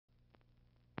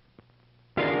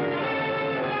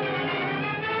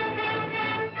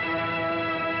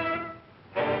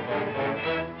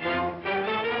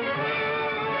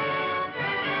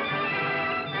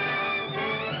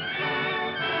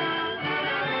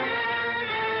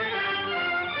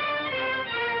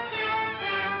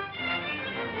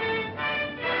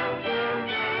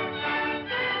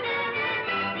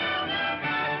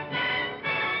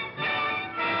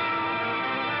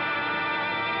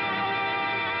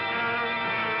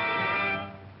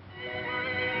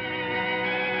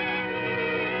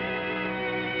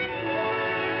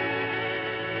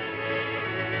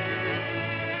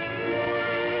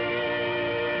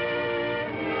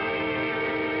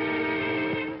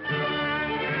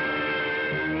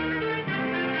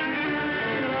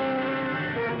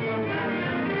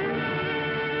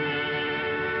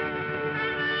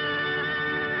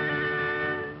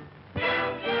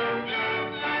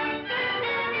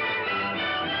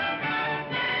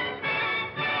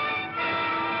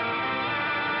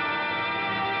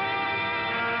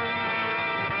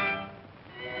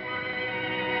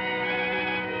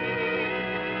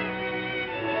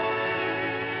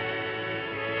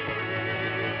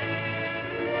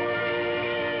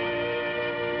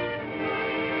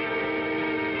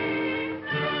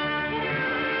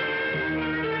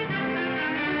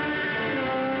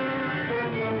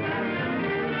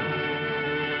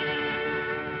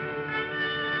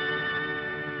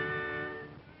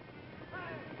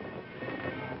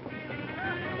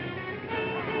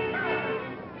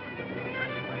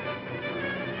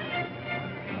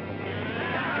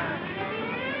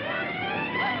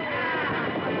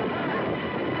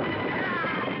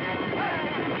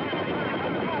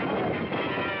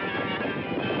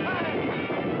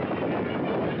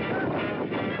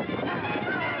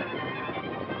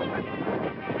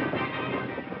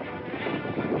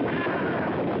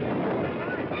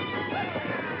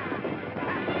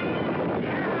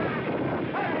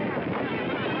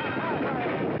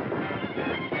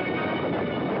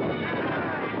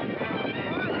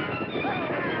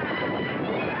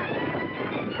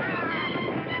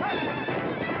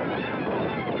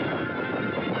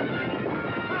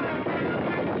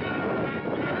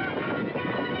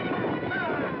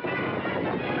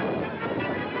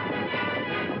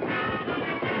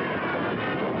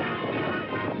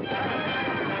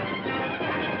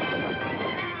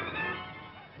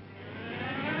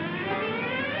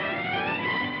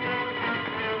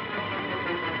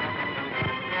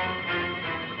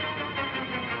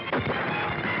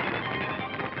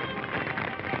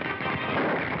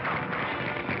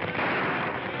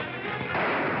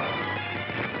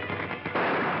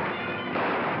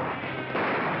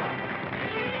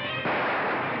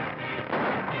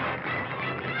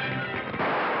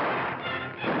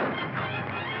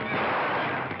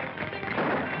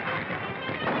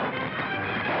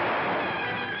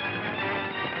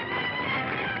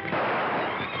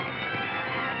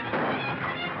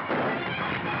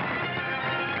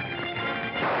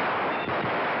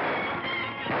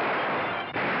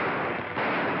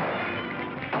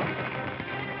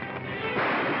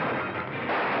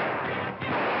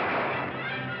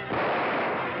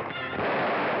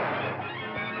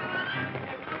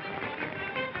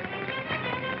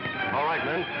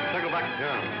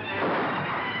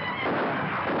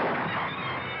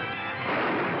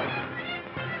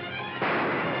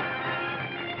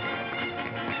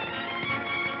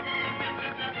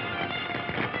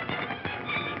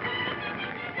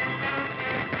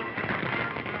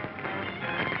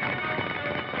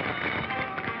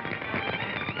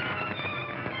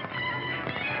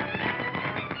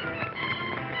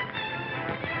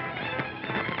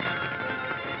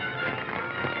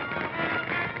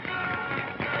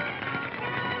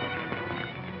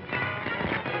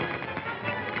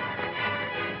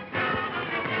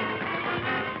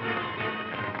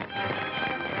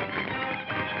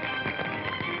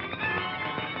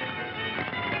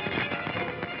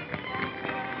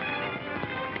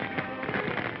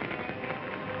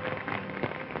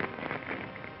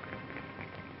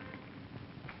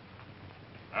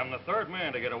I'm the third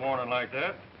man to get a warning like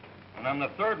that. And I'm the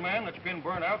third man that's been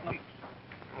burned out in weeks.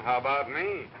 Well, how about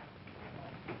me?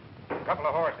 A couple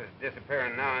of horses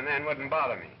disappearing now and then wouldn't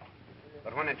bother me.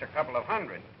 But when it's a couple of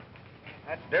hundred,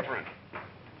 that's different.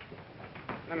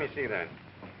 Let me see that.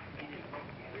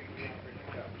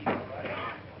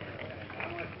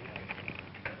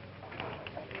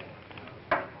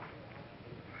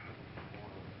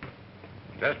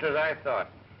 Just as I thought.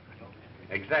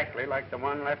 Exactly like the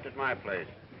one left at my place.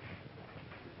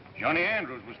 Johnny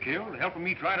Andrews was killed, helping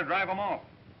me try to drive him off.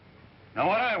 Now,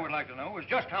 what I would like to know is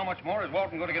just how much more is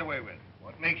Walton going to get away with?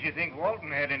 What makes you think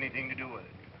Walton had anything to do with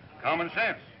it? Common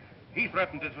sense. He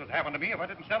threatened this would happen to me if I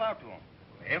didn't sell out to him.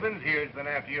 Evans here's been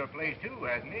after your place, too,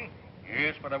 hasn't he?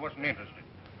 Yes, but I wasn't interested.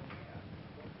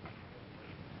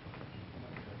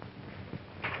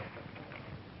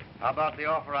 How about the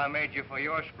offer I made you for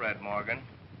your spread, Morgan?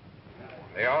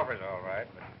 The offer's all right,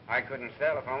 but I couldn't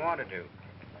sell if I wanted to.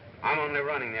 I'm only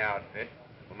running the outfit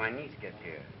when my niece gets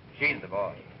here. She's the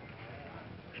boss.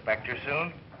 Expect her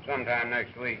soon? Sometime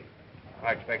next week.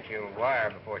 I expect she'll wire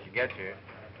before she gets here.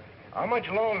 How much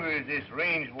longer is this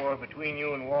range war between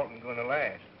you and Walton going to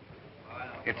last?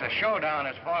 It's a showdown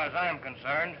as far as I'm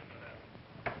concerned.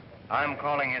 I'm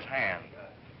calling his hand.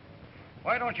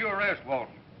 Why don't you arrest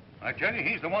Walton? I tell you,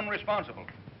 he's the one responsible.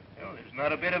 Well, there's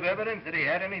not a bit of evidence that he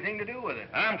had anything to do with it.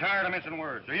 I'm tired of missing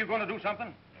words. Are you going to do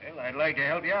something? Well, I'd like to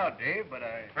help you out, Dave, but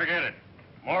I... Forget it.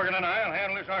 Morgan and I'll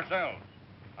handle this ourselves.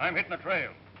 I'm hitting the trail.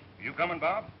 You coming,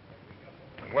 Bob?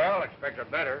 Well, expect a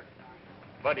better.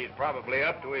 Buddy's probably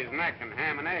up to his neck in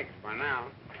ham and eggs by now.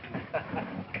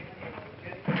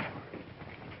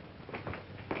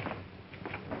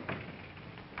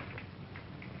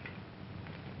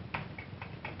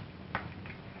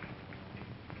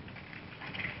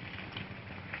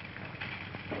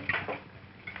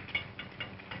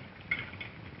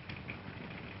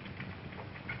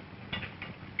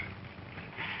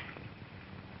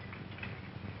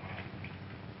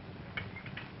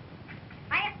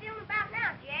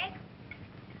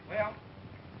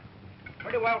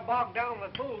 Pretty well bogged down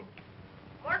with food.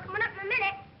 More coming up in a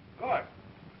minute. Good.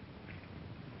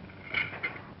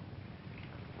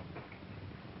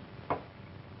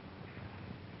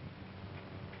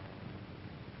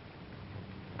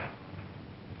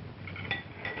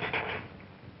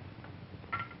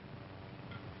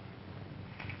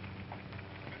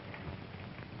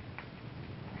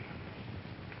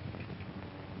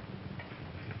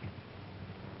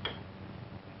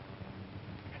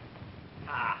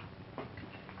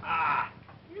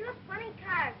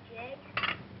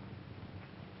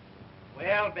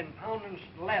 Well, been pounding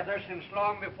leather since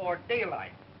long before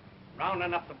daylight.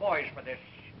 Rounding up the boys for this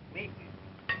meeting.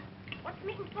 What's the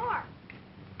meeting for?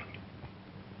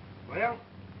 Well,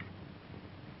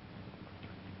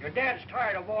 your dad's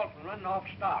tired of Walton running off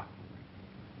stock.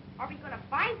 Are we gonna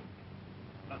fight?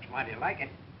 Looks mighty like it.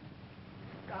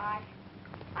 Gosh,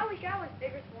 I wish I was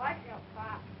bigger so I could help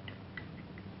Pop.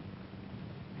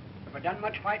 Ever done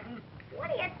much fighting? What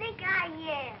do you think I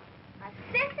am?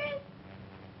 A sissy?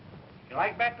 You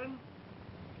like battling?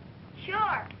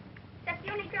 Sure. Except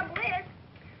the only trouble is,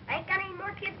 I ain't got any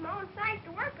more kids my own size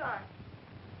to work on.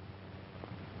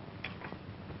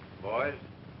 Boys,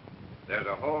 there's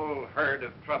a whole herd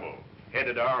of trouble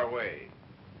headed our way.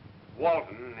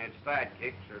 Walton and his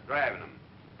sidekicks are driving them.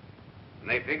 And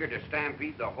they figure to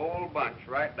stampede the whole bunch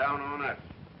right down on us.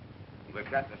 We've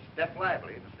got to step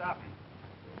lively to stop them.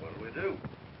 What'll we do?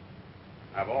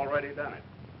 I've already done it.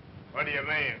 What do you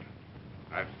mean?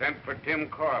 I've sent for Tim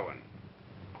Corwin.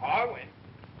 Corwin?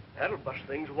 That'll bust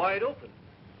things wide open.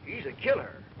 He's a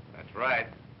killer. That's right.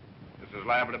 This is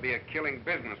liable to be a killing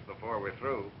business before we're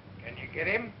through. Can you get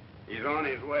him? He's on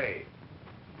his way.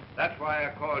 That's why I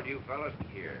called you fellas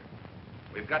here.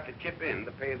 We've got to chip in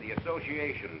to pay the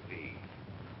association fee.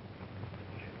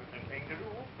 There's a thing to do.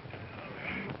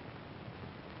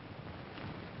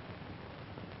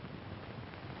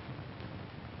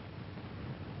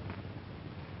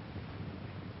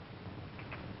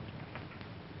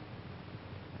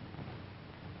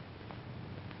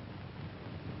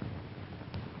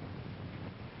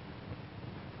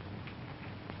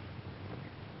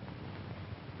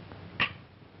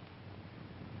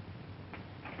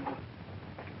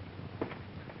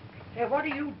 Hey, what are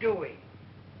you doing?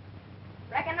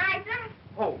 Recognize him?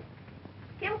 Oh,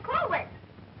 Tim Corwin.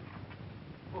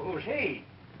 who's he?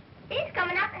 He's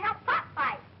coming out to help Pop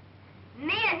fight.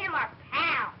 Me and him are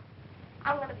pals.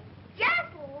 I'm gonna be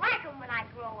just like him when I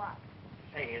grow up.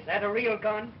 Say, is that a real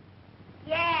gun?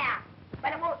 Yeah,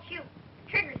 but it won't shoot.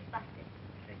 The trigger's busted.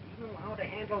 Say, do you know how to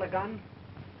handle a gun?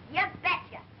 You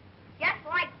betcha. Just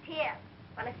like Tim.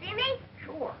 Wanna see me?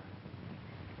 Sure.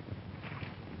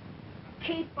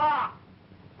 Keep off.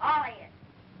 All of you.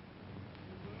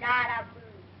 Not a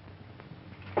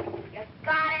move. You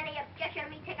got any objection to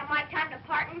me taking my time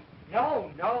departing?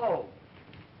 No, no.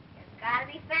 You gotta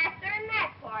be faster than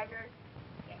that, partner.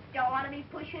 You don't want to be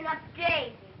pushing up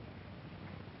daisies.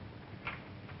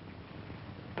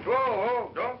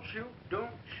 Whoa, don't shoot, don't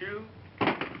shoot.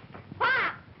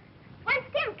 Pop! When's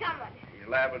Tim coming? You're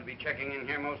liable to be checking in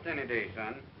here most any day,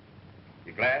 son.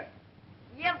 You glad?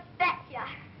 You betcha.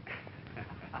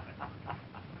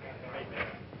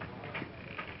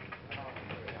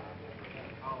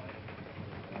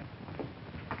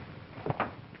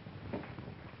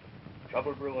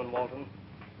 Trouble brewing, Walton.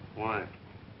 Why?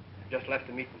 Just left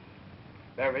the meeting.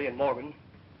 Barry and Morgan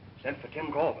sent for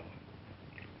Tim Corwin.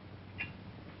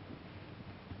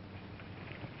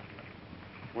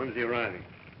 When's he arriving?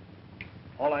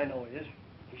 All I know is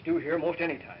he's due here most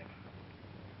any time.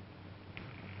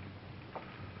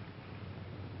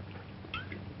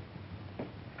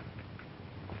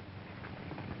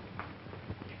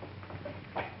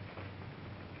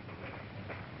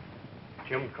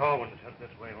 Tim Corwin's headed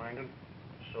this way, Langdon.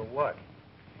 So what?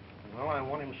 Well, I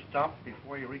want him stopped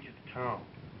before he reaches town.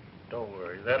 Don't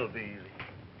worry, that'll be easy.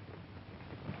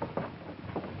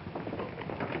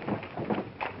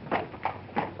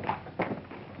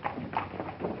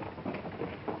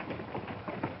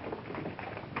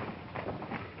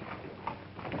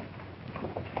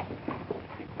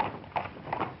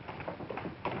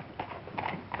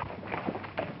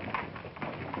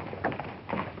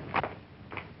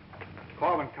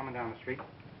 Corwin coming down the street.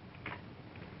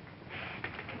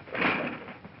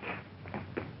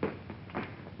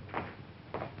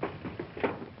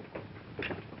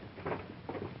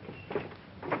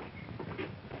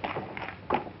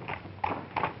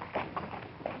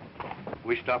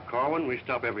 We stop Corwin, we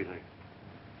stop everything.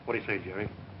 What do you say, Jerry?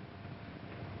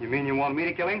 You mean you want me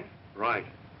to kill him? Right.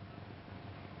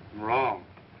 Wrong.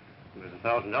 There's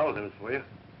 $1,000 in it for you.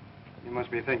 You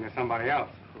must be thinking of somebody else.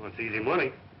 Well, it's easy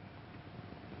money.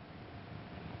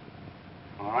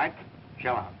 All right,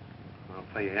 shell out. I'll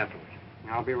pay you afterwards.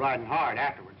 I'll be riding hard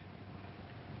afterwards.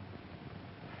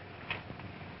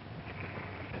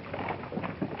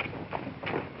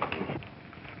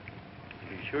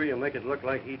 Be sure you make it look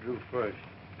like he drew first.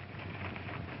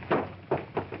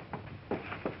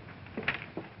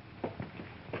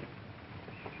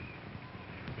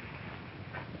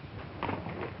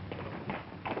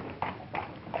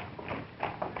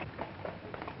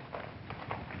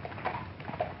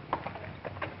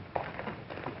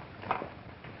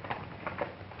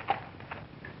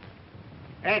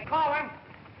 Hey, Corwin!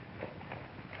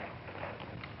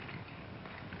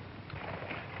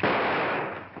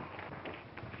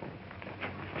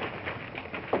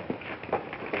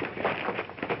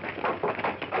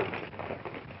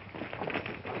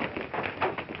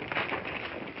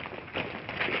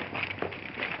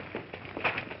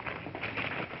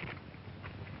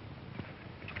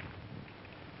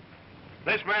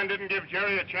 This man didn't give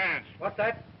Jerry a chance. What's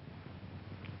that?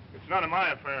 It's none of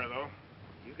my affair, though.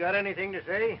 You got anything to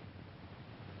say?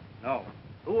 No.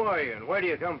 Who are you and where do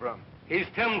you come from? He's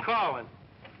Tim Corwin.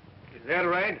 Is that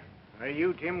right? Are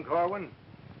you Tim Corwin?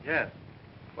 Yes.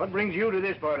 What brings you to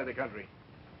this part of the country?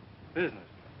 Business.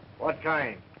 What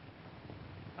kind?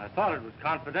 I thought it was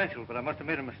confidential, but I must have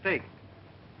made a mistake.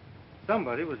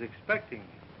 Somebody was expecting me.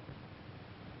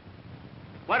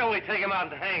 Why don't we take him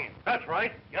out and hang him? That's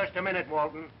right. Just a minute,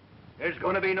 Walton. There's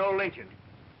going to be no lynching.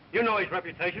 You know his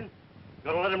reputation.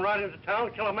 Gonna let him ride into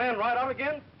town, kill a man right out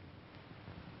again?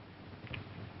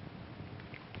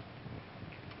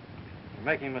 You're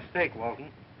making a mistake, Walton.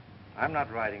 I'm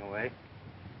not riding away.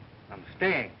 I'm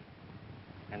staying.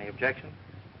 Any objection?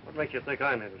 What makes you think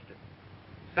I'm interested?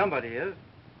 Somebody is.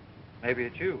 Maybe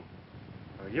it's you.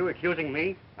 Are you accusing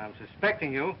me? I'm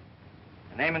suspecting you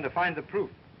and aiming to find the proof.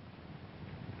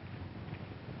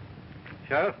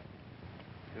 Sheriff,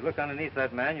 if you look underneath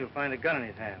that man, you'll find a gun in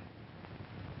his hand.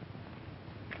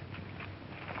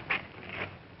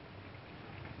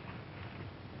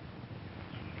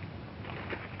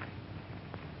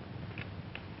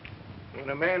 When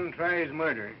a man tries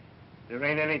murder, there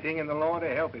ain't anything in the law to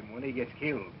help him when he gets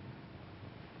killed.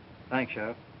 Thanks,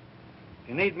 Sheriff. If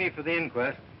you need me for the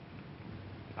inquest,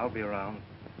 I'll be around.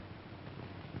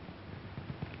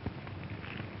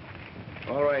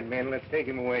 All right, men, let's take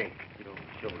him away. You don't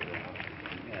show it around.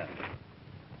 Yeah.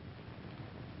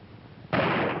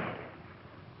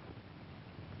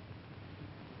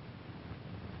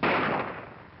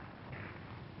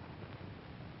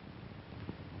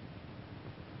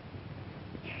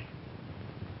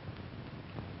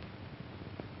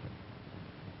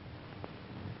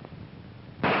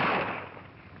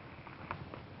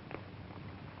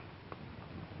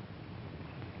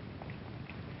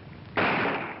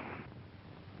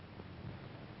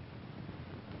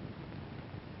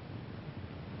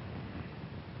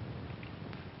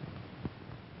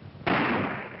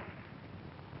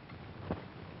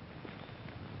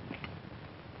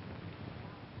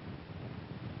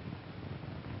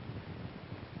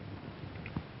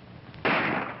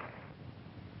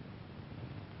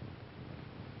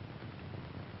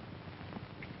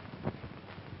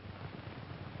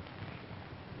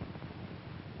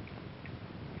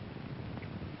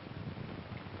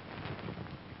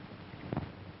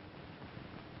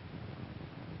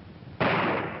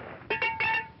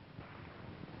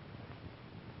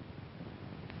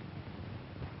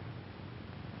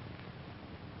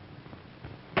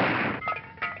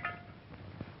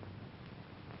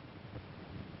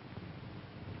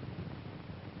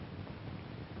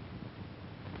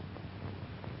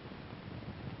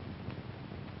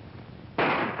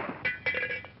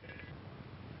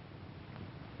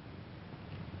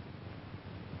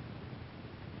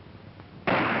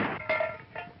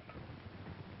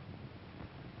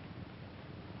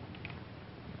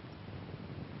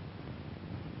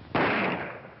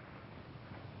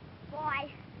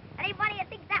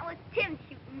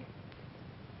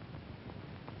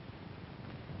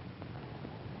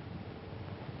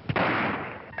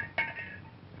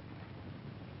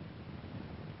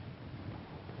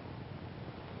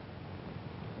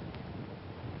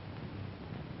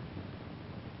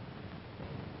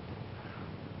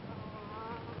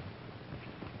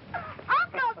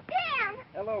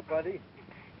 Hello, Buddy.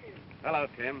 Hello,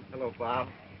 Tim. Hello, Bob.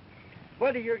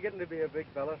 Buddy, you're getting to be a big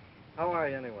fella. How are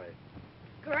you anyway?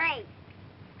 Great.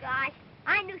 Gosh,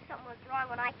 I knew something was wrong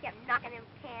when I kept knocking them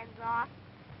cans off.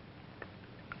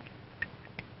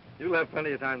 You'll have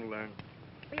plenty of time to learn.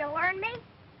 Will you learn me?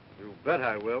 You bet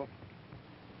I will.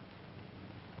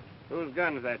 Whose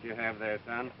gun is that you have there,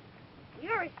 son?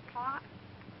 Yours, Pop.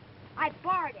 I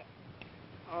borrowed it.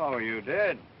 Oh, you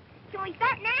did? Can we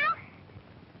start now?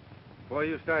 Before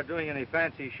you start doing any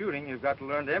fancy shooting, you've got to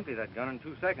learn to empty that gun in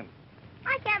 2 seconds.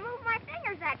 I can't move my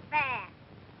fingers that fast.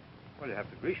 Well, you have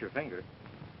to grease your finger.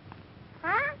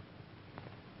 Huh?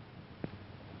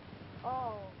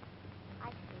 Oh, I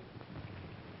see.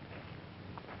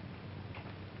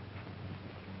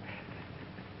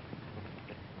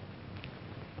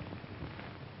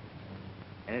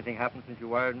 Anything happened since you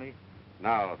wired me?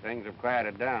 No, things have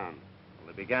quieted down. Well,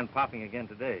 they began popping again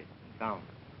today in town.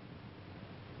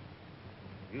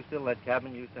 You still that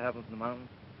cabin you used to have up in the mountains?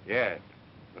 Yes,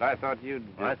 but I thought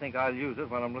you'd... Well, I think I'll use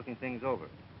it while I'm looking things over.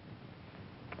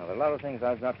 Now, there are a lot of things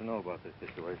I've got to know about this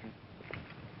situation.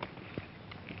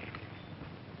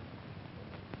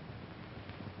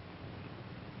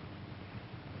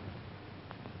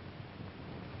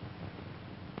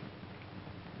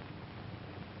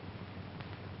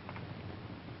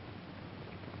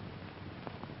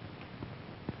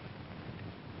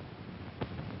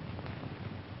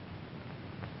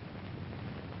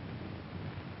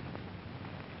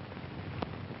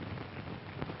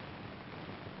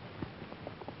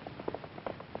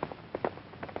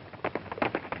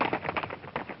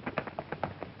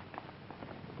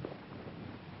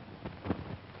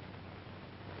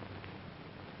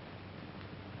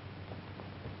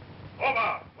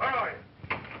 Bob, where are you?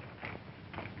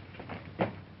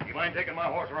 You mind taking my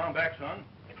horse around back, son?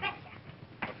 You betcha.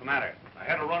 What's the matter? I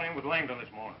had a run-in with Langdon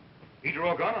this morning. He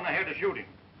drew a gun and I had to shoot him.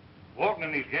 Walton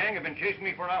and his gang have been chasing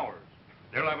me for hours.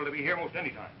 They're liable to be here most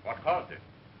any time. What caused it?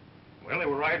 Well, they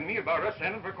were riding me about us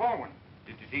sending for Corwin.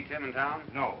 Did you see Tim in town?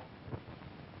 No.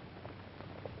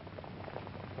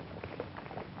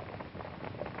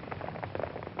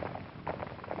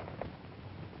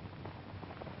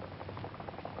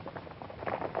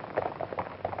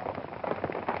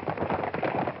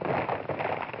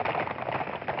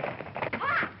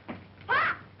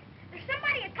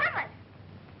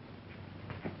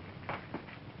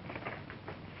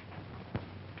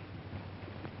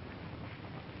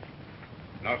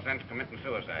 No sense committing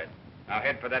suicide. Now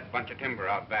head for that bunch of timber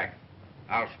out back.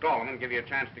 I'll stall them and give you a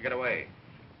chance to get away.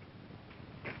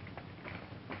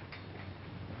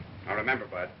 Now remember,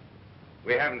 Bud,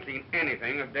 we haven't seen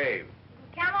anything of Dave.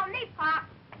 You can count on me, Pop.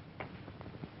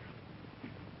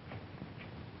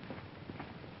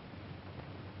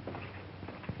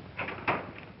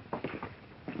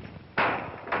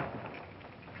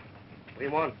 We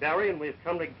want Barry, and we've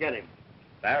come to get him.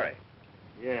 Barry,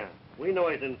 Yeah, we know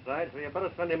he's inside, so you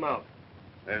better send him out.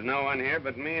 there's no one here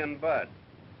but me and Bud.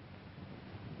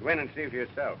 Go in and see for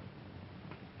yourself.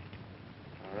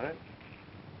 All right.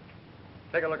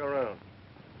 Take a look around.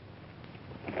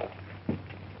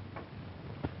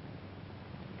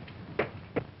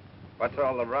 What's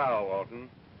all the row, Walton?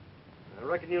 I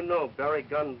reckon you know Barry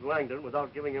gunned Langdon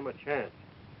without giving him a chance.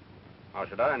 How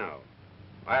should I know?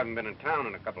 I haven't been in town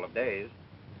in a couple of days.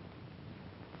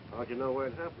 How'd you know where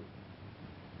it happened?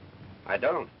 I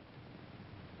don't.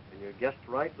 And you guessed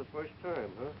right the first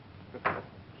time, huh?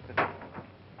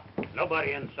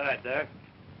 Nobody inside there.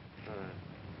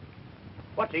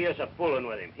 What's the use of fooling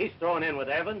with him? He's thrown in with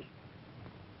Evans.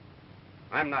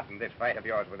 I'm not in this fight of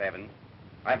yours with Evans.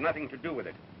 I have nothing to do with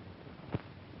it.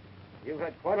 You've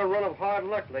had quite a run of hard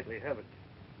luck lately, haven't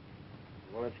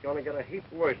you? Well, it's going to get a heap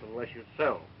worse unless you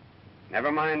sell.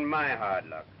 Never mind my hard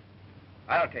luck.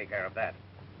 I'll take care of that.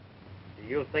 Do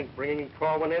you think bringing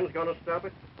Corwin in's going to stop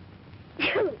it?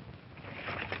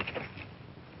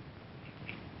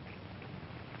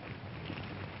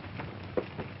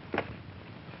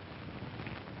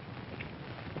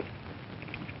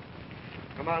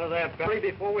 Come out of there, Barry,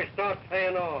 before we start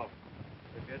paying off.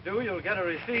 If you do, you'll get a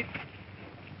receipt.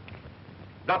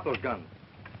 Drop those guns.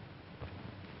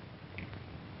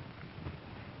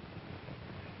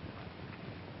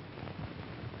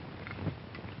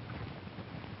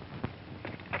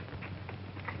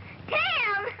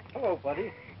 Tim! Hello,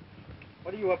 buddy.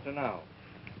 What are you up to now?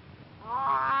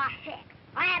 Aw, heck.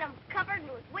 I had him covered and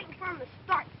was waiting for him to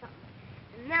start something.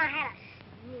 And then I had a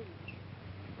sneeze.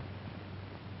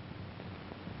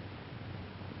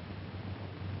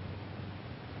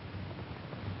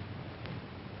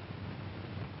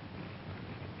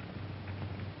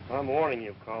 I'm warning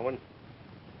you, Corwin.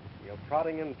 You're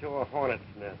prodding into a hornet's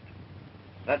nest.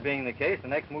 That being the case, the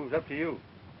next move's up to you.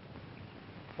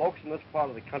 Folks in this part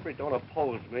of the country don't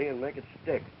oppose me and make it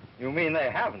stick. You mean they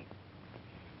haven't?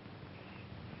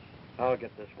 I'll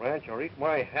get this ranch or eat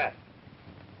my hat.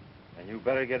 And you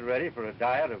better get ready for a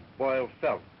diet of boiled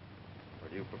felt. Or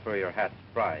do you prefer your hats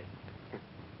fried?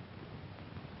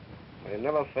 I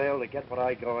never fail to get what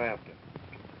I go after.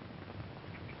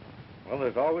 Well,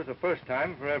 there's always a first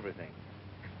time for everything.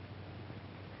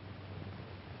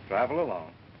 Travel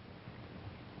along.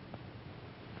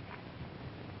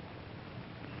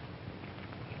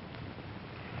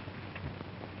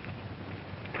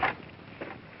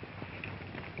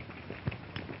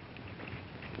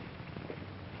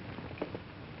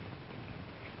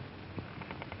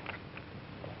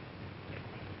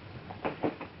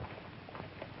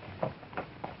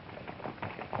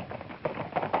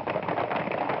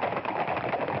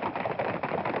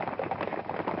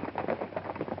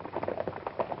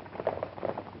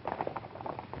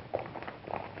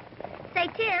 Say,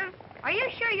 Tim, are you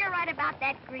sure you're right about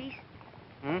that grease?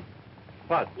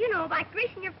 What? You know, about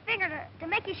greasing your finger to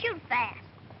make you shoot fast.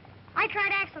 I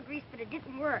tried axle grease, but it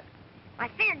didn't work. My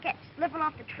finger kept slipping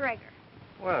off the trigger.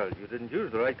 Well, you didn't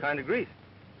use the right kind of grease.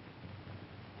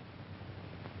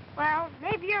 Well,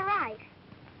 maybe you're right.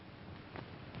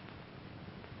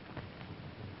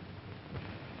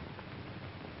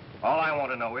 All I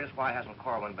want to know is why hasn't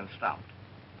Corwin been stopped?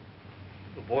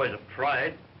 The boys have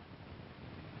tried.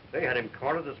 They had him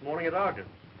cornered this morning at Ogden's.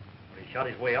 But he shot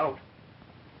his way out.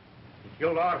 He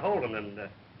killed Art Holden and,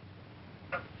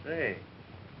 say,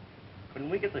 couldn't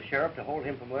we get the sheriff to hold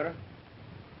him for murder?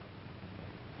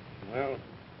 Well, you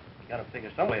gotta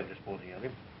figure some way of disposing of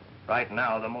him. Right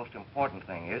now, the most important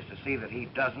thing is to see that he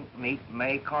doesn't meet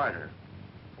May Carter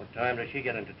What time does she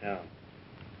get into town?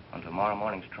 on tomorrow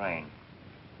morning's train.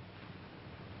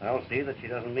 I'll see that she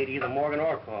doesn't meet either Morgan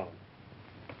or Corwin.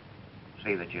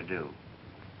 See that you do.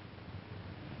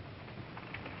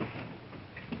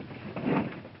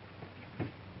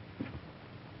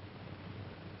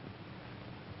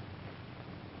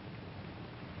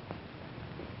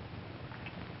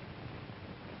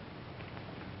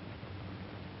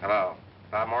 Hello.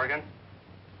 Bob Morgan?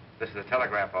 This is the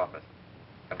telegraph office.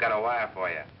 I've got a wire for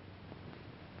you.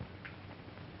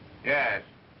 Yes,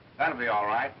 that'll be all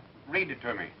right. Read it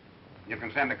to me. You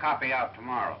can send a copy out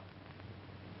tomorrow.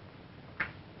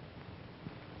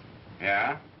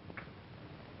 Yeah?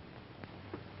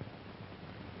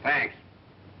 Thanks.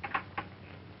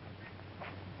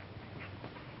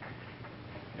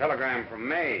 Telegram from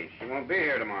May. She won't be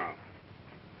here tomorrow.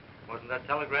 Wasn't that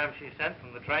telegram she sent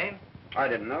from the train? I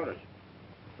didn't notice.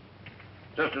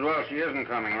 Just as well she isn't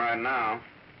coming right now.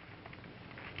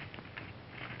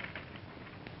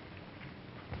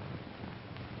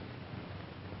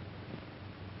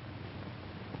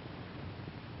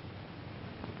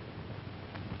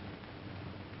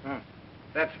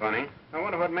 That's funny. I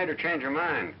wonder what made her change her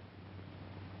mind.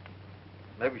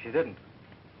 Maybe she didn't.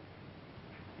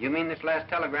 You mean this last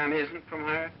telegram isn't from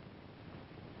her?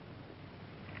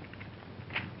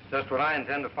 It's just what I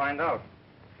intend to find out.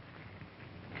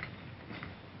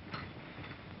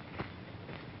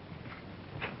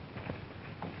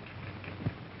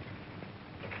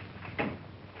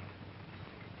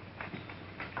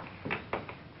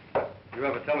 You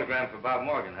have a telegram for Bob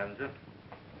Morgan, haven't you?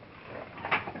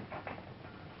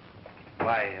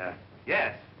 Why,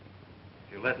 yes.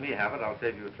 If you let me have it, I'll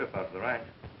save you a trip out to the ranch.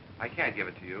 I can't give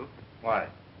it to you. Why?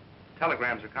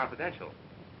 Telegrams are confidential.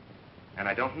 And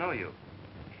I don't know you.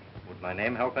 Would my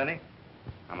name help any?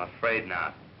 I'm afraid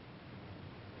not.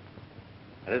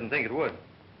 I didn't think it would.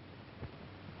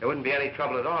 There wouldn't be any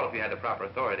trouble at all if you had the proper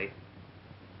authority.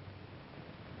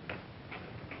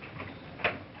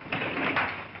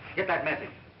 Get that message.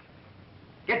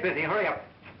 Get busy, hurry up.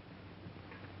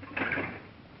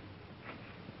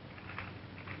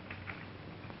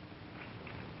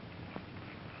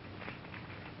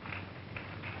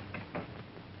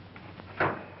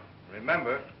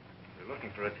 Remember, you're looking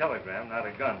for a telegram, not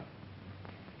a gun.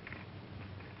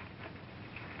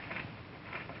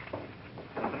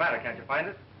 What's the matter? Can't you find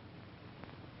it?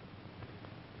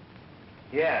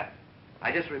 Yeah,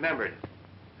 I just remembered.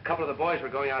 A couple of the boys were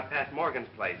going out past Morgan's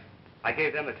place. I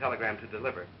gave them the telegram to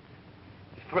deliver.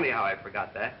 It's funny how I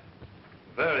forgot that.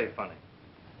 Very funny.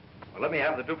 Well, let me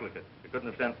have the duplicate. You couldn't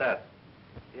have sent that.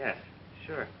 Yes,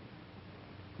 sure.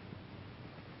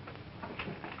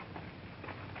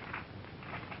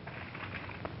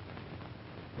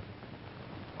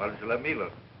 Why don't you let me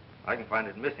look? I can find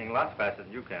it missing lots faster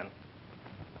than you can.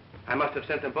 I must have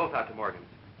sent them both out to Morgan's.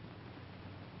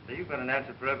 So you've got an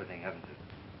answer for everything, haven't you?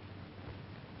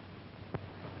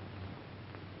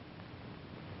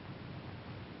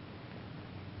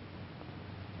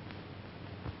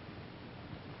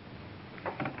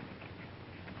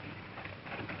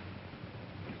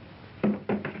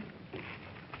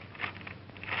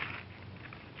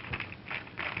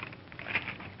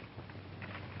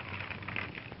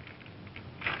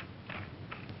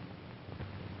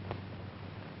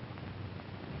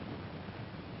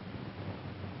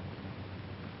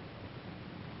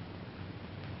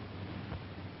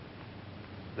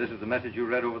 This is the message you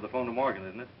read over the phone to Morgan,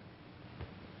 isn't it?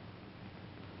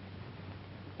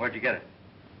 Where'd you get it?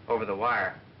 Over the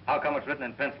wire. How come it's written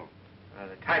in pencil?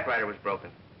 The typewriter was broken.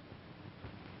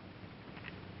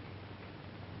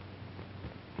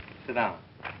 Sit down.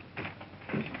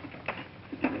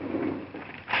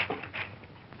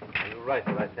 You're right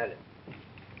what I tell you.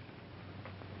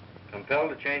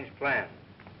 Compelled to change plans.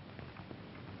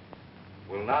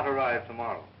 Will not arrive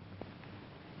tomorrow.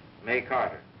 May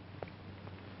Carter.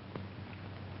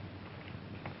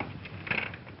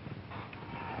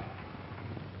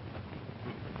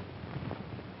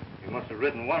 You must have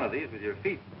written one of these with your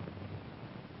feet.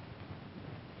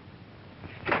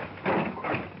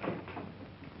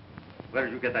 Where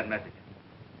did you get that message?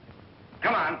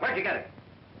 Come on, where'd you get it?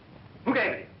 Who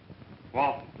gave it to you?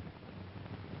 Walton.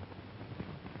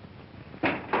 The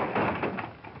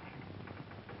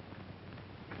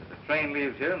train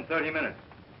leaves here in 30 minutes.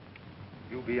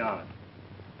 You'll be on it.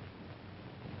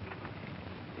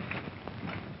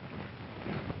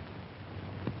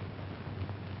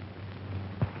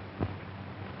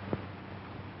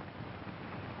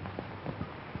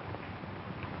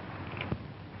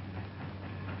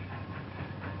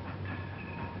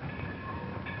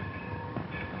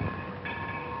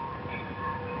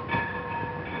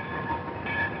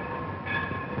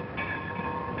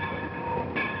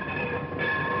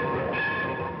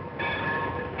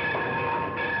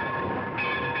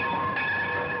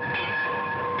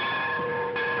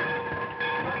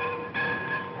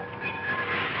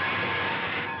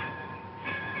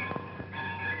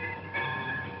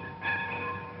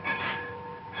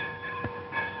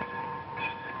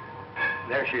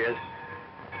 There she is.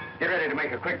 Get ready to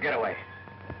make a quick getaway.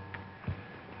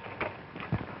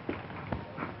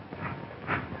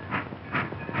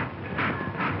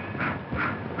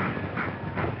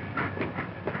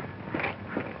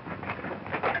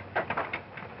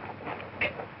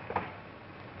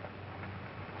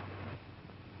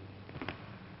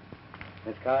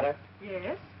 Miss Carter?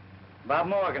 Yes? Bob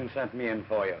Morgan sent me in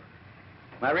for you.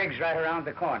 My rig's right around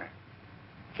the corner.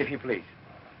 If you please.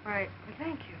 Why,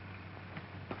 thank you.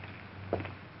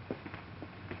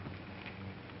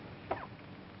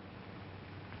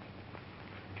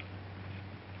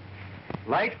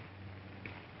 Light?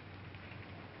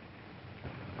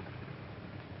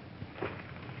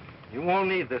 You won't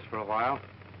need this for a while.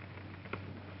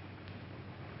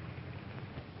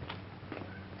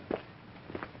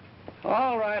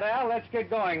 All right, Al, let's get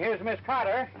going. Here's Miss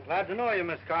Carter. Glad to know you,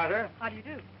 Miss Carter. How do you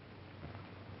do?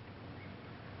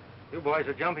 You boys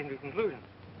are jumping to conclusions.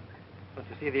 Don't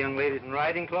you see the young ladies in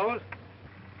riding clothes?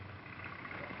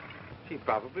 She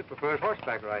probably prefers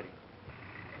horseback riding.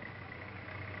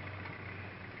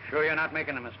 Sure you're not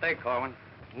making a mistake, Corwin?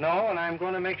 No, and I'm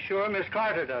going to make sure Miss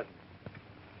Carter doesn't.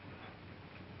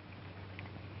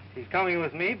 She's coming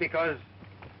with me because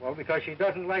she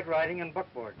doesn't like riding in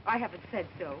buckboard. I haven't said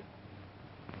so.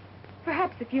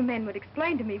 Perhaps if you men would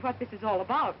explain to me what this is all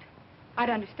about, I'd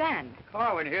understand.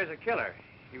 Corwin, here's a killer.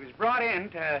 He was brought in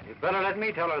to... You'd better let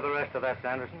me tell her the rest of that,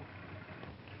 Sanderson.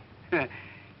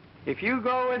 If you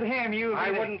go with him,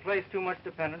 I wouldn't place too much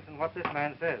dependence on what this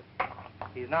man says.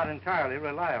 He's not entirely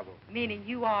reliable. Meaning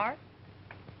you are?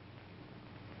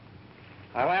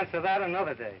 I'll answer that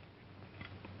another day.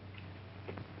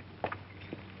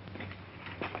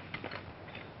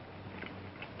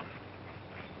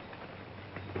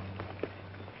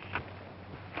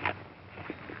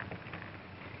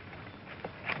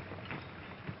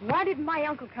 Why didn't my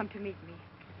uncle come to meet me?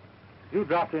 You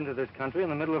dropped into this country in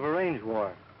the middle of a range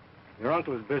war. Your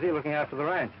uncle was busy looking after the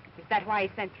ranch. Is that why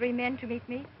he sent 3 men to meet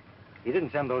me? He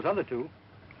didn't send those other 2.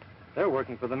 They're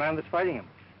working for the man that's fighting him.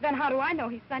 Then how do I know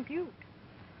he sent you?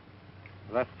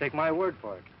 You'll have to take my word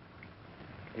for it.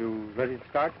 You ready to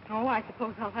start? Oh, I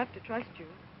suppose I'll have to trust you.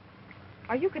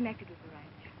 Are you connected with the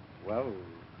ranch? Well,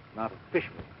 not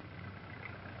officially.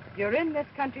 You're in this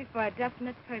country for a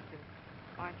definite purpose,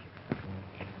 aren't you?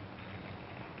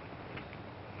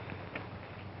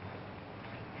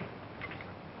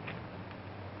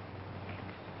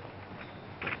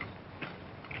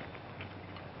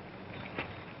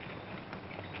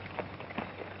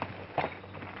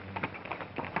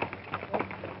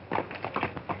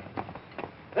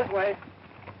 This way.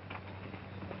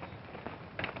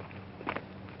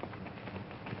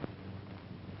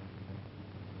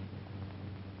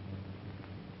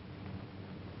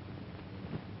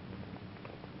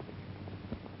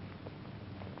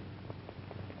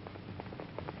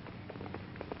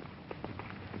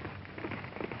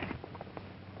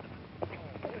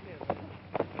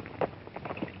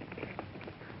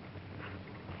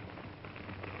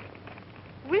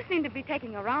 We seem to be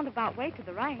taking a roundabout way to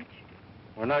the ranch.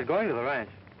 We're not going to the ranch.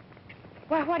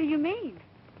 Why, what do you mean?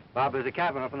 Bob, there's a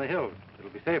cabin up in the hills.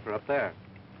 It'll be safer up there.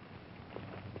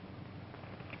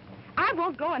 I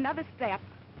won't go another step.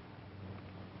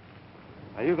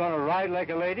 Are you going to ride like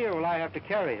a lady, or will I have to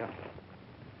carry you?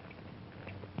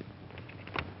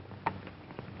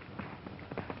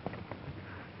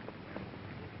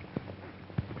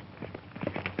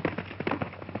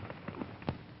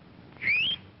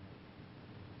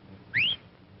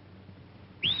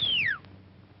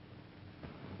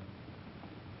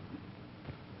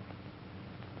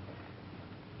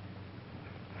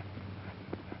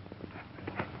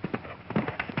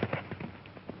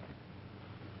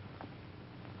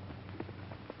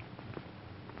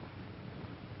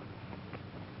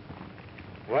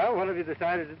 Well, what have you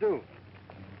decided to do?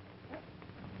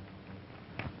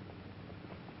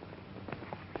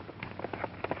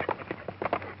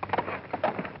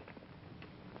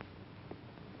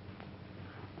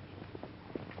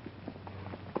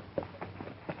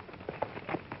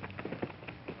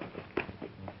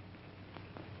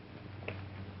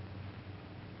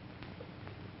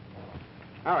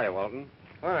 How are you, Walton?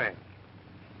 Fine.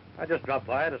 I just dropped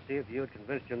by to see if you had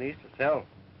convinced your niece to sell.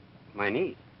 My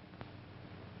niece?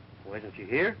 Well, isn't she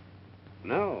here?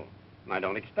 No, I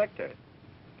don't expect her.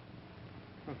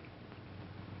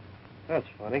 That's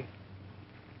funny.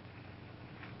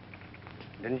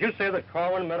 Didn't you say that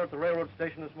Corwin met her at the railroad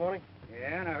station this morning?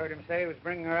 Yeah, and I heard him say he was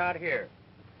bringing her out here.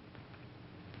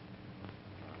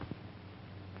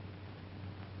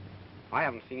 I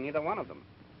haven't seen either one of them.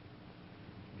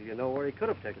 Do you know where he could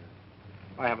have taken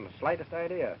her? I haven't the slightest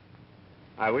idea.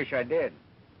 I wish I did.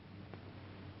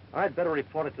 I'd better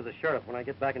report it to the sheriff when I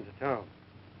get back into town.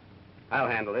 I'll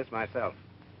handle this myself.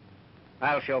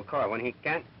 I'll show Corwin he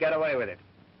can't get away with it.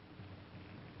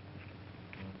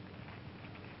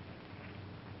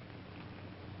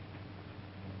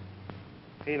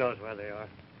 He knows where they are.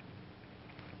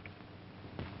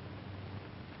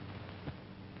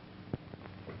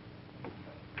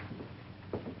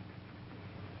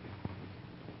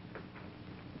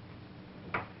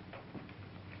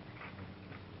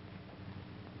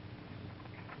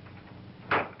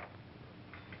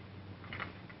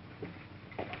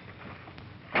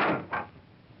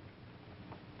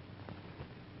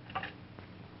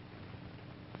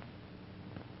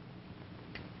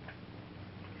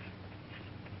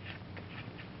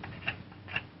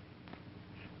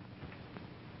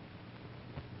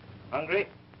 Hungry?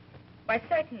 Why,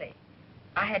 certainly.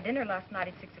 I had dinner last night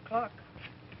at 6 o'clock.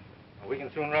 Well, we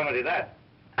can soon remedy that.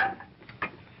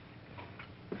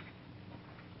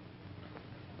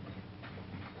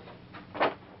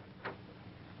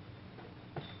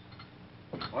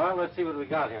 Well, let's see what we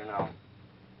got here now.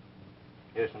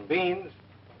 Here's some beans,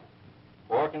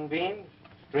 pork and beans,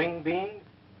 string beans,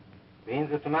 beans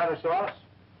with tomato sauce,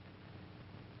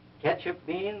 ketchup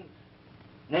beans,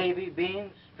 navy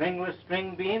beans, stringless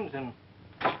string beans, and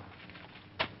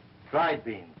dried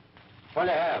beans. What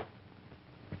do you have?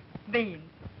 Beans.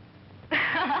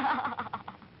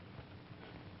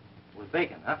 With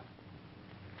bacon, huh?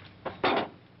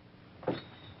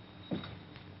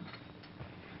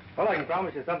 Well, I can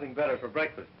promise you something better for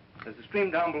breakfast. There's a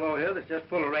stream down below here that's just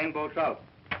full of rainbow trout.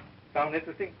 Sound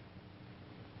interesting?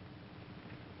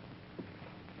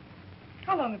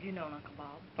 How long have you known Uncle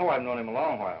Bob? Oh, I've known him a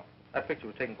long while. That picture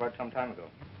was taken quite some time ago.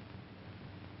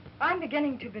 I'm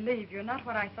beginning to believe you're not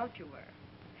what I thought you were.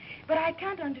 But I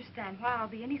can't understand why I'll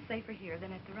be any safer here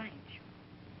than at the ranch.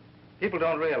 People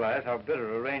don't realize how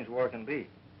bitter a range war can be.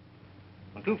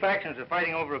 When two factions are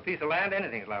fighting over a piece of land,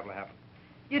 anything's liable to happen.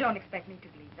 You don't expect me to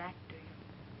believe that, do you?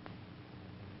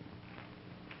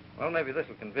 Well, maybe this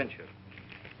will convince you.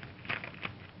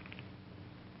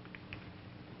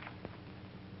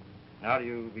 Now do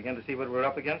you begin to see what we're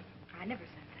up against? I never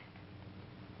said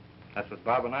that. That's what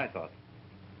Bob and I thought.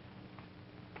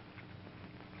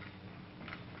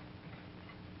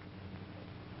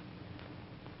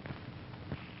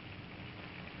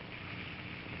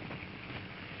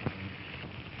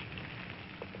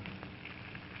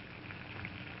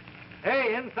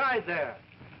 Hey, inside there.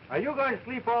 Are you going to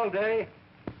sleep all day?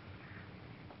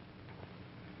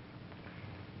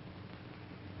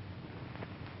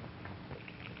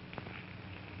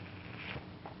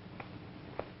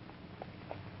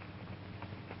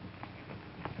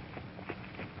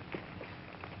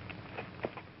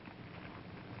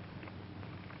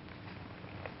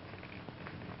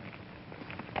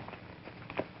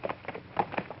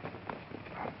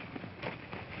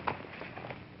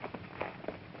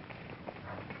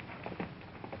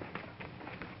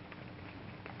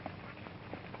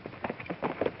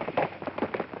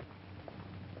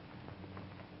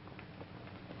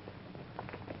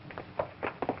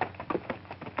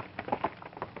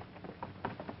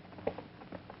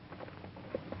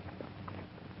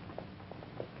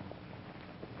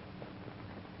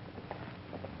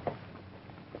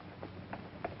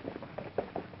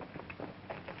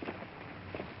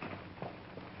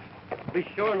 Be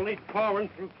sure and lead Corwin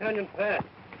through Canyon Pass.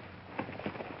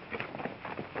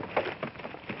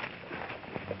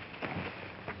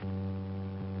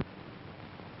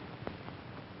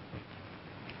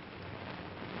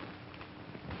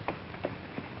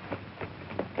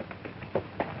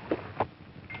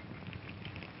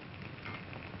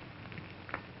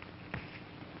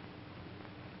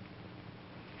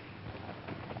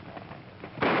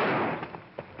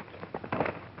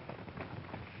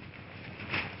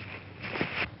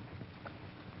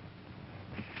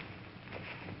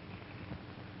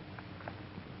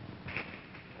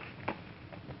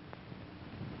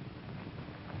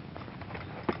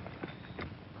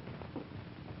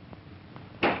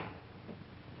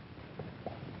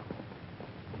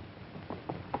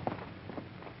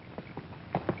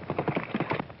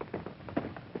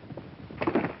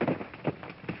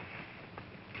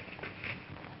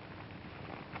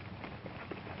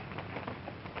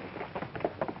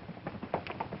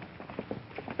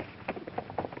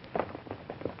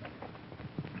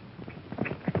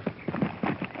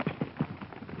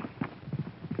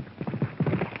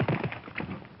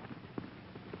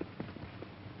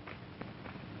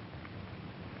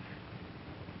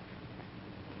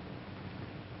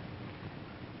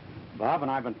 Bob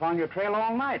and I have been following your trail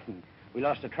all night, and we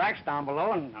lost the tracks down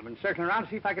below, and I've been circling around to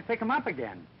see if I could pick them up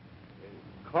again.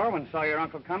 Corwin saw your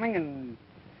uncle coming and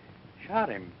shot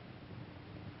him.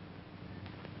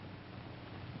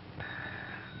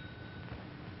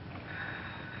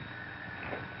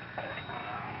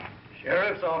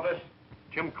 Sheriff's office.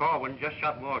 Tim Corwin just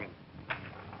shot Morgan.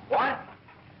 What?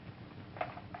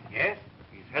 Yes?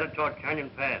 He's headed toward Canyon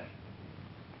Pass.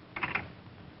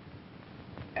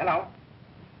 Hello?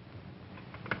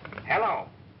 Hello?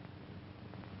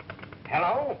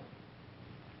 Hello?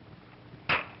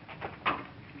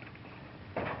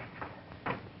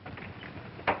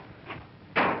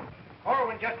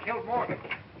 Corwin just killed Morgan.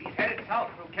 He's headed south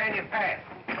through Canyon Pass.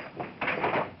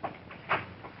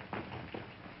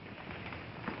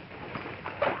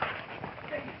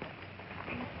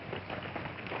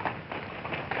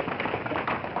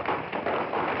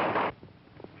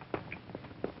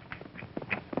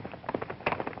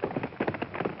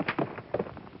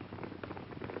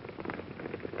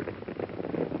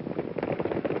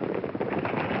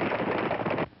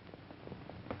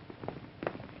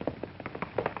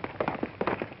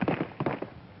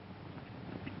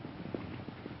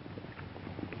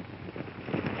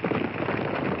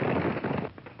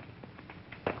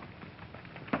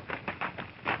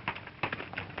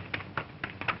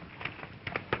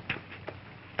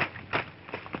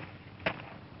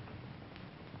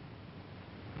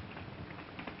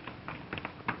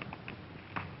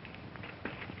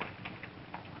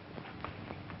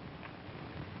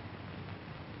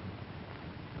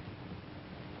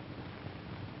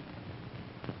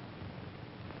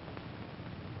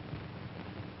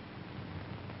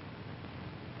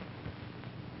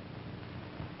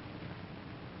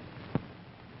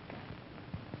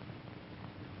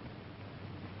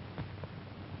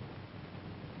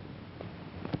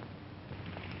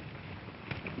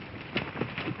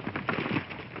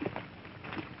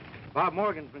 Bob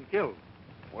Morgan's been killed.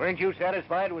 Weren't you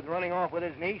satisfied with running off with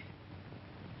his niece?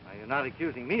 Now, you're not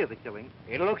accusing me of the killing.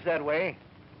 It looks that way.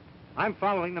 I'm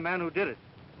following the man who did it.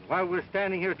 And while we're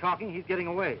standing here talking, he's getting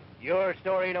away. Your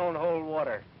story don't hold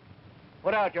water.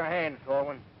 Put out your hands,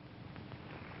 Corwin.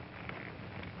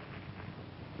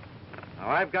 Now,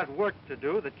 I've got work to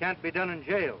do that can't be done in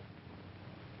jail.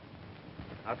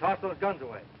 Now, toss those guns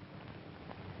away.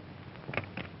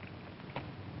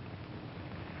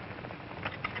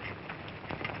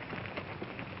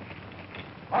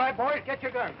 All right, boys, get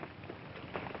your guns.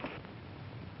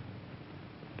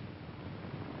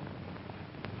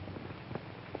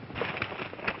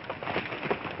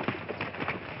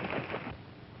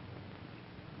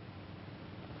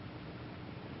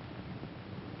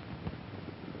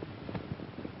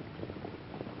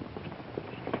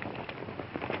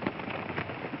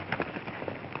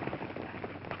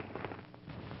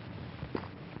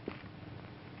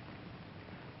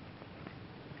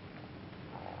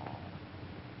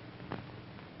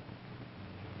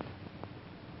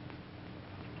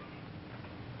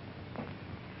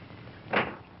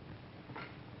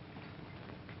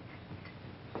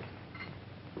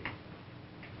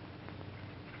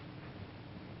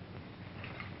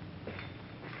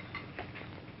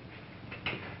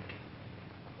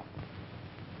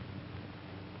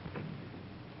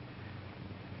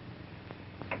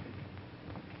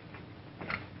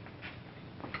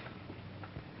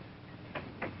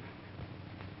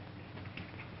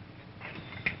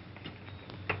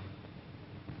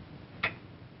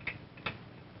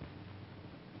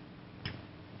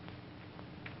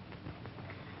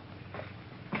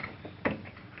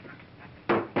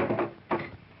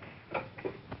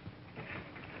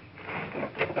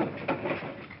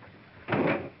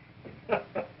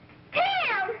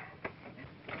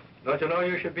 Don't you know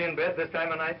you should be in bed this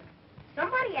time of night?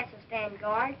 Somebody has to stand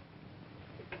guard.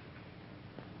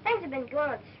 Things have been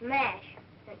going smash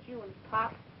since you and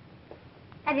Pop.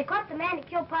 Have you caught the man who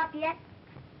killed Pop yet?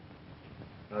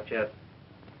 Not yet.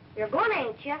 You're going,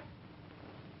 ain't you?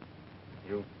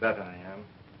 You bet I am.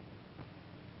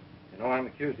 You know I'm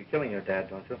accused of killing your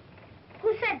dad, don't you?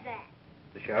 Who said that?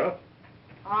 The sheriff?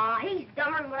 Aw, he's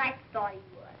dumber than what I thought he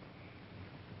was.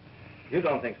 You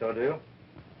don't think so, do you?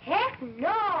 Heck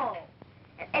no!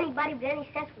 And anybody with any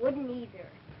sense wouldn't either.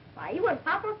 Why, you and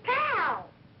Pop were pals.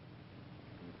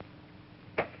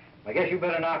 I guess you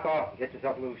better knock off and get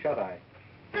yourself a little shut-eye.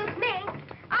 Suits me.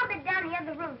 I'll be down in the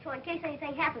other room, so in case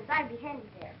anything happens, I'd be handy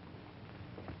there.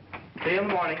 See you in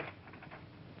the morning.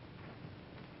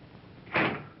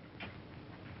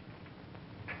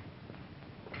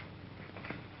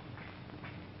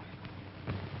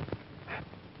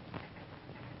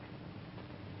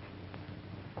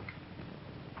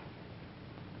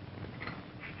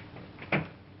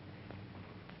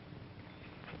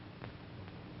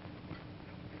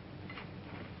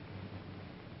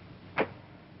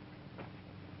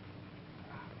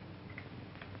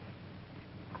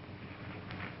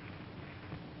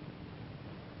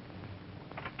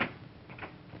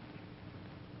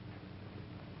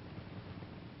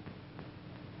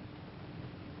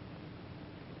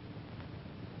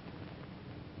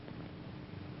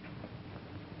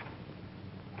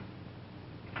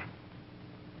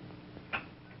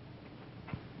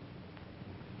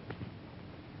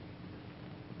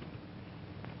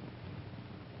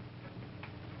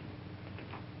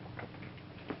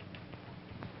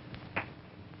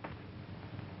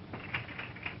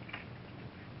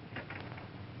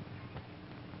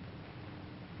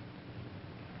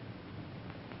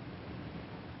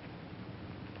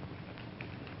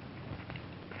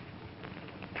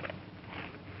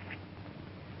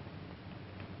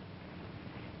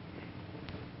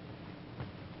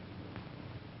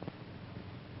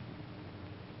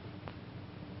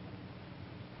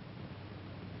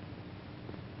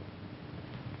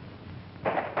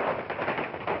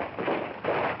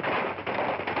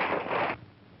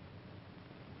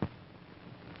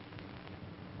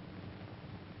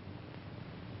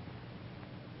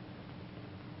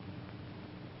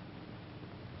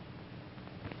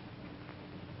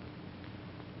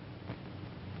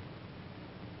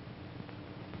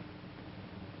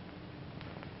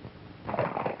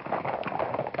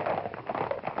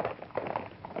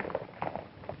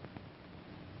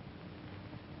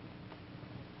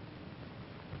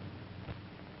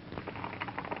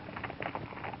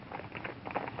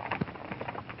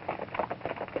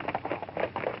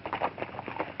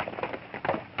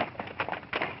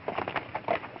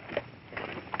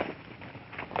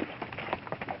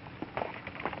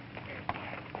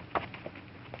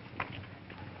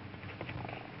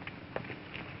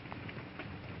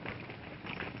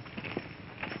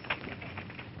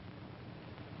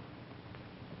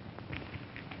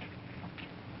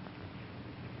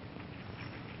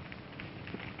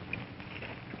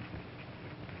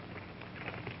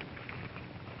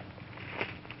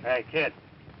 Hey, kid.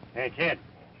 Hey, kid.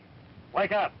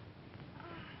 Wake up.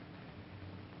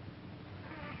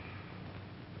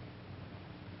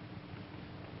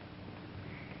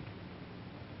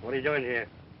 What are you doing here?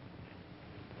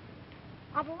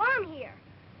 I belong here.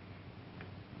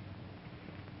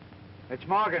 It's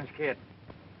Morgan's kid.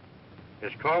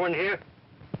 Is Corwin here?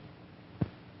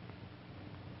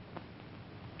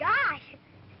 Gosh,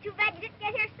 it's too bad you didn't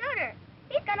get here sooner.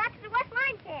 He's gone out to the West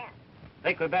Line camp.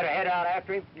 Think we better head out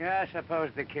after him? Yeah, I suppose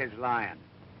the kid's lying.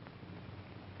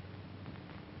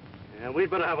 Yeah, we'd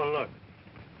better have a look.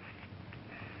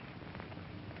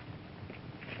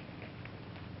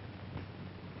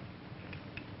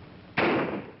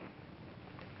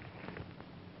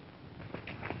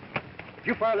 Did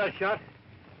you fire that shot?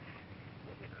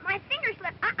 My finger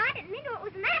slipped. I didn't mean to. It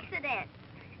was an accident.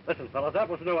 Listen, fellas, that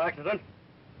was no accident.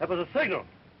 That was a signal.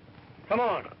 Come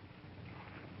on.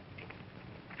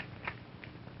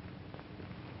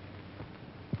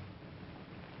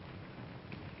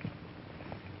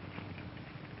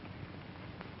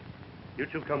 You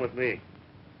two come with me.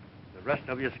 The rest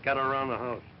of you scatter around the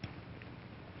house.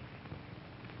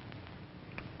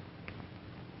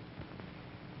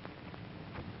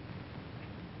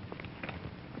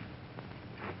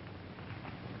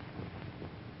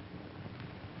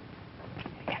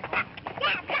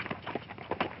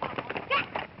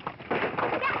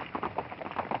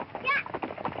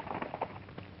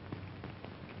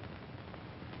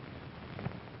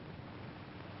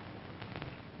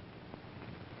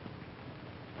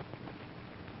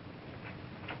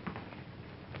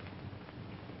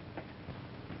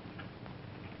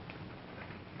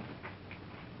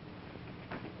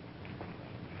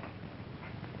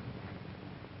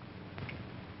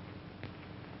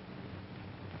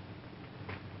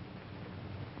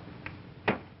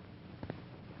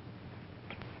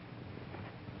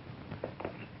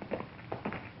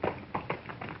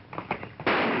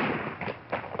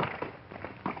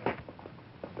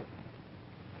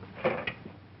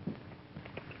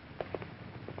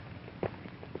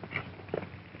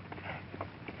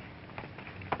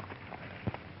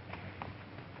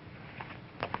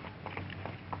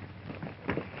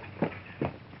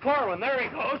 Corwin. There he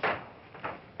goes.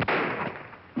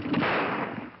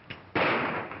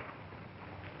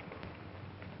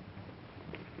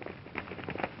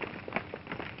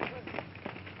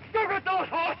 Look at those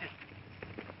horses.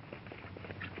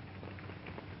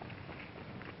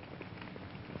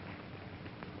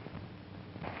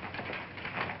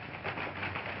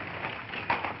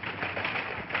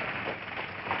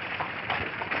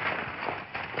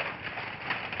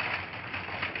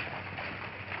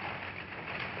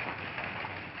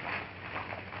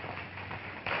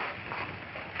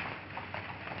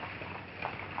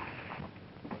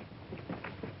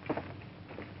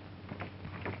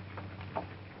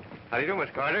 How do you do, Miss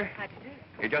Carter? How do you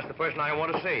do? You're just the person I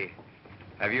want to see.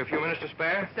 Have you a few minutes to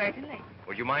spare? Certainly.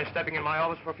 Would you mind stepping in my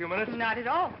office for a few minutes? Not at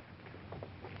all.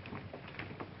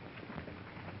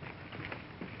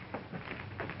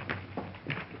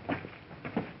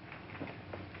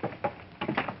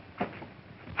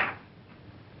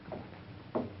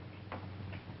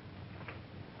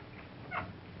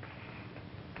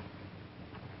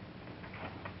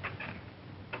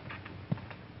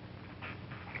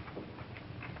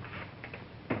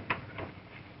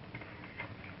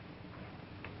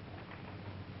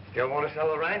 Still want to sell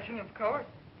the ranch? Of course,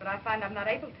 but I find I'm not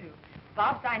able to.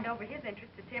 Bob signed over his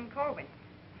interest to Tim Corwin,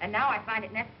 and now I find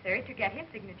it necessary to get his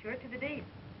signature to the deed.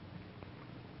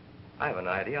 I have an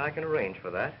idea. I can arrange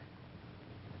for that.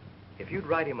 If you'd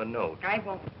write him a note. I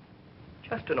won't.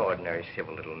 Just an ordinary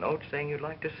civil little note saying you'd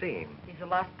like to see him. He's the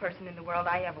last person in the world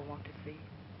I ever want to see.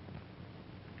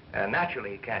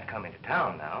 Naturally, he can't come into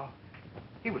town now.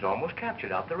 He was almost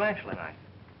captured out the ranch last night.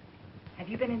 Have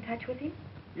you been in touch with him?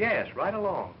 Yes, right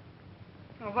along.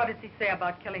 Well, what does he say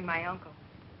about killing my uncle?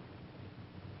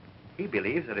 He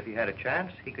believes that if he had a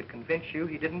chance, he could convince you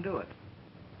he didn't do it.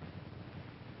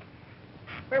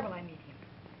 Where will I meet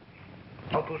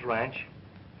him? Uncle's ranch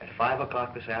at 5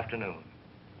 o'clock this afternoon.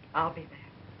 I'll be there.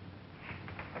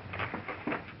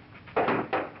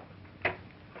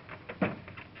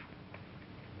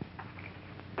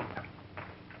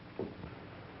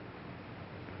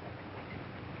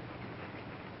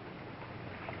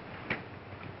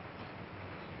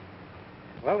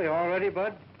 Well, you all ready,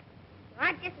 Bud?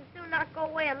 I'd just as soon not go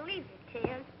away and leave you,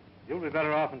 Tim. You'll be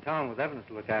better off in town with Evans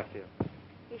to look after you.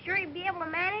 You sure you'll be able to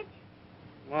manage?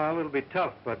 Well, it'll be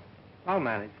tough, but I'll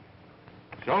manage.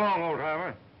 So long, old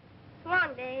timer. So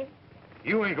long, Dave.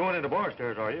 You ain't going into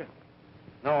Barstairs, are you?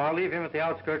 No, I'll leave him at the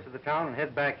outskirts of the town and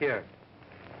head back here.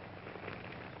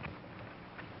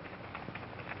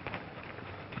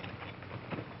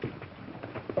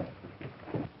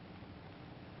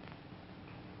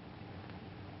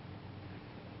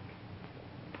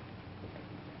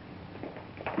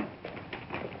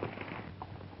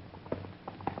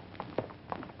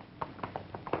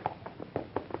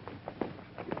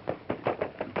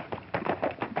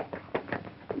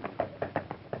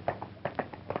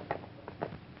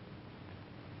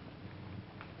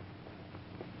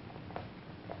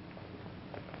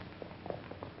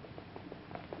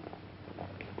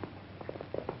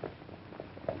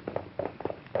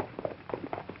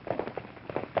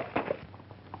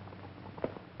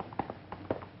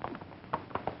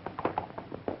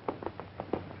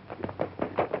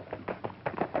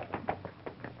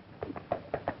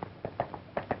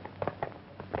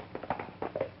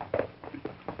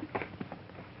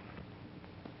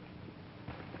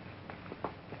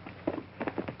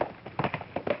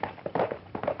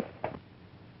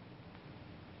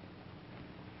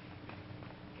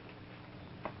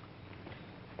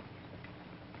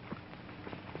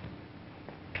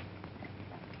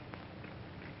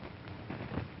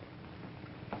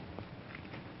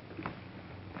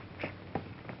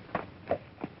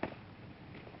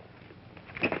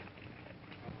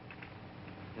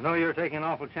 You know, you're taking an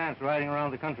awful chance riding around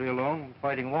the country alone,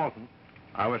 fighting Walton.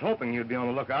 I was hoping you'd be on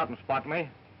the lookout and spot me.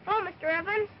 Oh, Mr.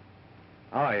 Evans.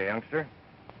 Hi, youngster.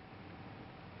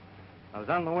 I was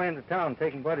on my way into town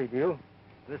taking Buddy to you.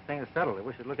 This thing is settled. I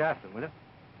wish you'd look after him, will you?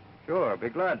 Sure, be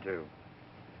glad to.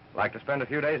 Like to spend a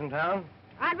few days in town?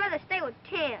 I'd rather stay with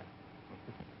Tim.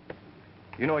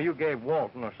 You know, you gave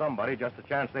Walton or somebody just the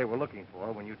chance they were looking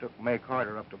for when you took May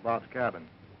Carter up to Bob's cabin.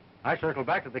 I circled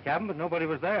back to the cabin, but nobody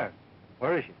was there.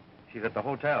 Where is she? She's at the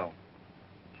hotel.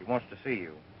 She wants to see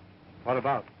you. What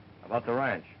about? About the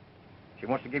ranch. She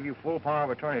wants to give you full power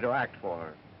of attorney to act for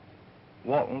her.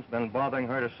 Walton's been bothering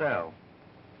her to sell.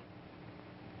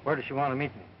 Where does she want to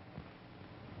meet me?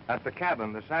 At the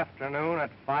cabin this afternoon at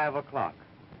 5 o'clock.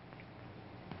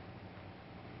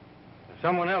 If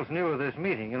someone else knew of this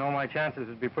meeting, you know, my chances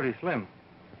would be pretty slim.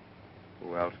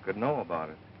 Who else could know about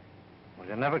it? Well,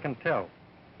 you never can tell.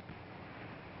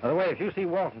 By the way, if you see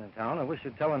Walton in town, I wish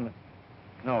you'd tell him...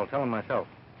 No, I'll tell him myself.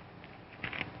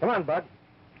 Come on, Bud.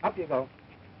 Up you go.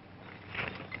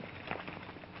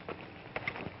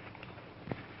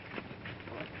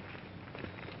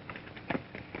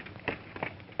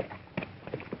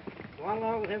 Go on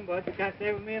along with him, Bud. You can't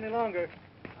stay with me any longer.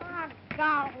 Oh,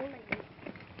 golly.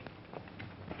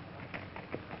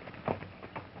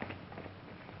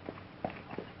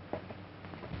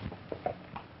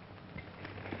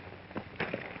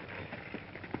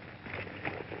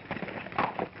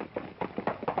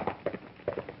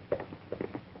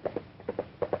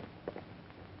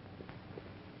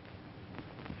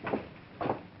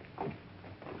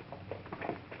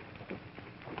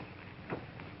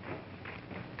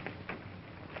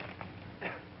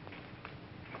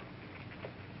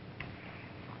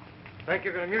 Think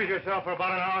you can amuse yourself for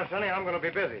about an hour, Sonny? I'm going to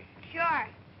be busy. Sure.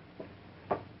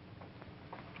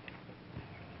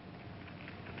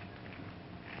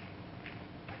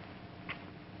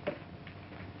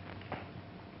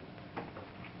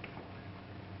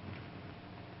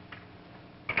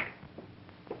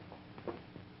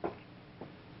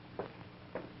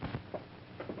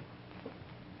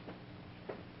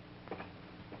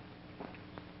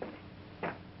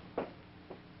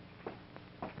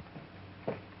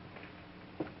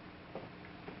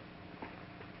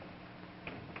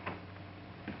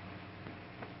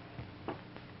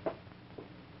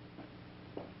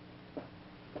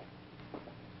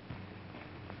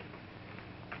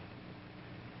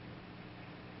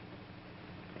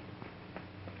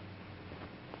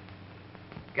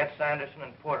 Get Sanderson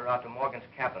and Porter out to Morgan's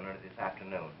cabin this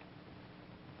afternoon.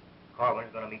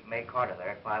 Corwin's going to meet May Carter there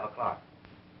at 5 o'clock.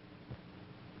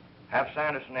 Have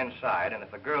Sanderson inside, and if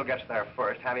the girl gets there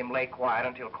first, have him lay quiet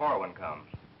until Corwin comes.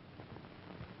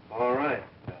 All right.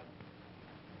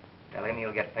 Tell him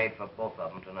you'll get paid for both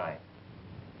of them tonight.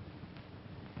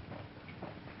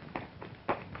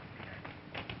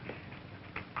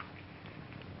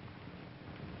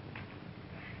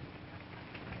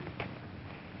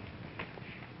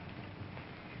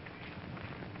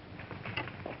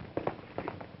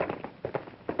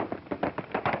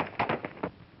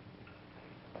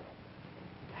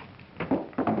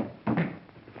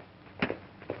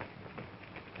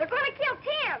 They're going to kill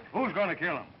Tim. Who's going to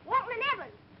kill him? Walton and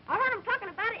Evans. I heard them talking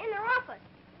about it in their office.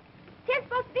 Tim's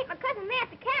supposed to beat my cousin May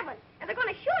at the cabin, and they're going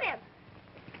to shoot him.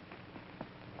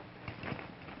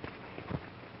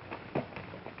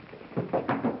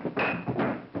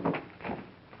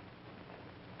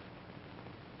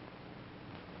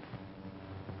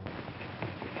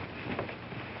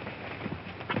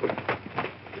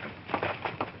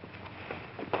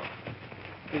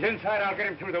 He's inside, I'll get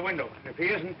him through the window. If he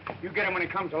isn't, you get him when he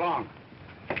comes along.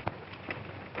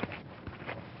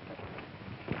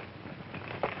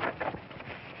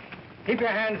 Keep your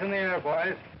hands in the air,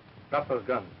 boys. Drop those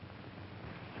guns.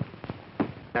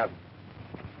 Now.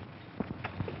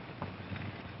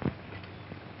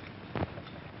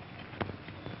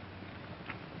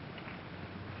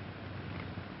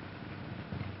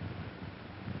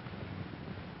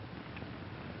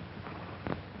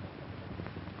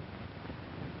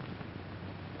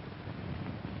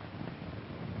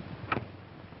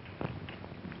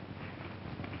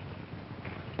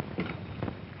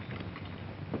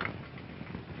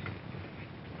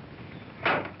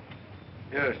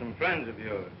 Here, some friends of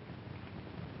yours.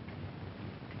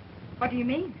 What do you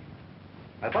mean?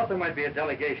 I thought there might be a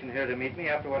delegation here to meet me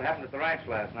after what happened at the ranch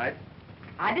last night.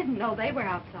 I didn't know they were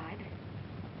outside.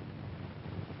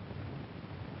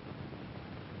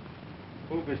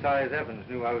 Who besides Evans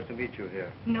knew I was to meet you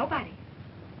here? Nobody.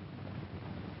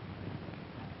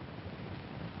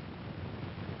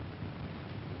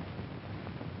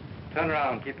 Turn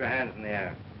around, keep your hands in the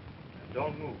air. And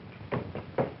don't move.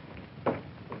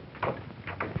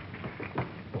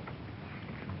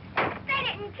 They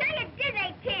didn't kill you, did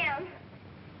they, Tim?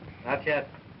 Not yet.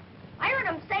 I heard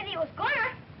them say they was gonna.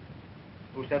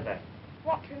 Who said that?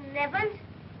 Walton and Evans.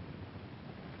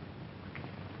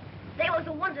 They was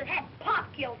the ones that had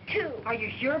Pop killed, too. Are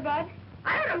you sure, Bud?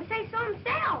 I heard them say so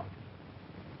himself.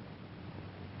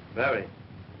 Barry,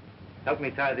 help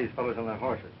me tie these fellows on their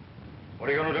horses. What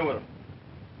are you going to do with them?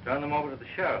 Turn them over to the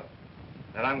sheriff.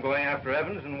 Then I'm going after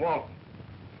Evans and Walton.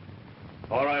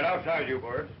 All right, outside, you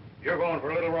birds. You're going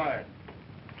for a little ride.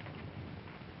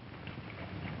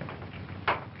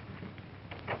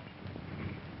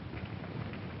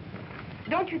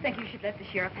 Don't you think you should let the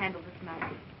sheriff handle this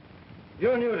matter?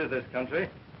 You're new to this country.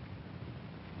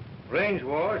 Range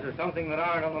wars are something that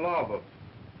aren't on the law books.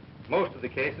 Most of the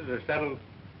cases are settled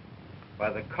by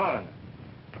the coroner.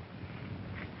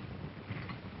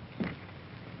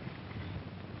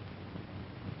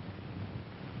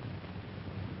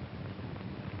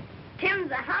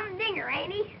 humdinger,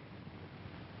 ain't he?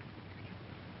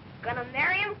 Gonna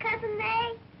marry him, Cousin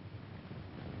May?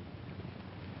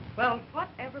 Well,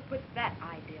 whatever put that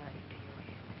idea into your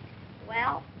head?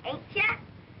 Well, ain't ya?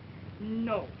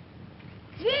 No.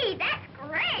 Gee, that's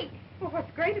great. Well,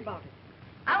 what's great about it?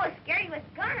 I was scared he was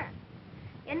gonna.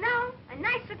 You know, a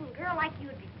nice-looking girl like you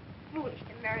would be foolish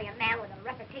to marry a man with a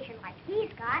reputation like he's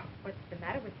got. What's the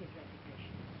matter with his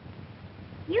reputation?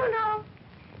 You know,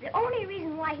 the only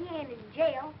reason why he ain't in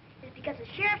jail is because the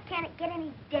sheriff can't get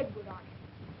any deadwood on him.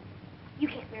 You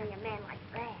can't marry a man like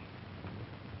that.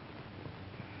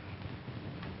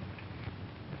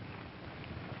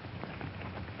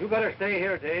 You better stay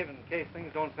here, Dave, in case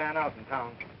things don't pan out in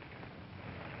town.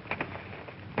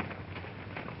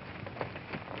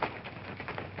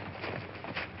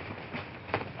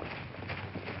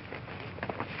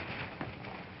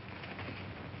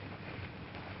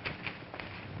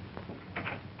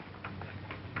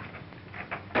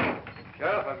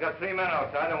 Sheriff, I've got 3 men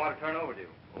outside I want to turn over to you.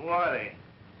 Who are they?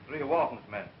 3 of Walton's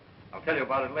men. I'll tell you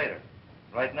about it later.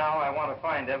 Right now, I want to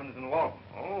find Evans and Walton.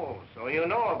 Oh, so you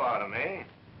know about them, eh?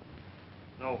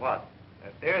 Know what?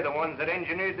 That they're the ones that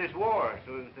engineered this war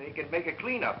so that they could make a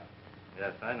cleanup.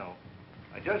 Yes, I know.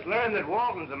 I just learned that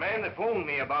Walton's the man that phoned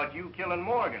me about you killing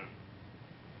Morgan.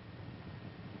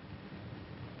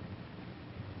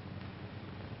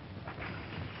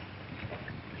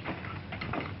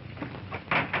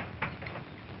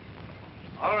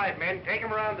 All right, men, take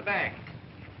him around the bank.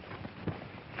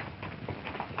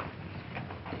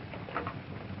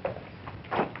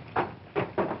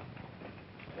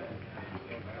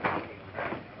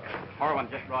 Corwin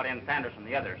just brought in Sanderson and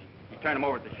the others. He turned them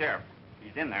over to the sheriff.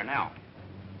 He's in there now.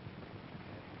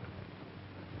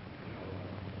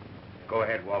 Go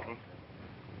ahead, Walton.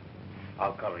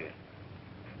 I'll cover you.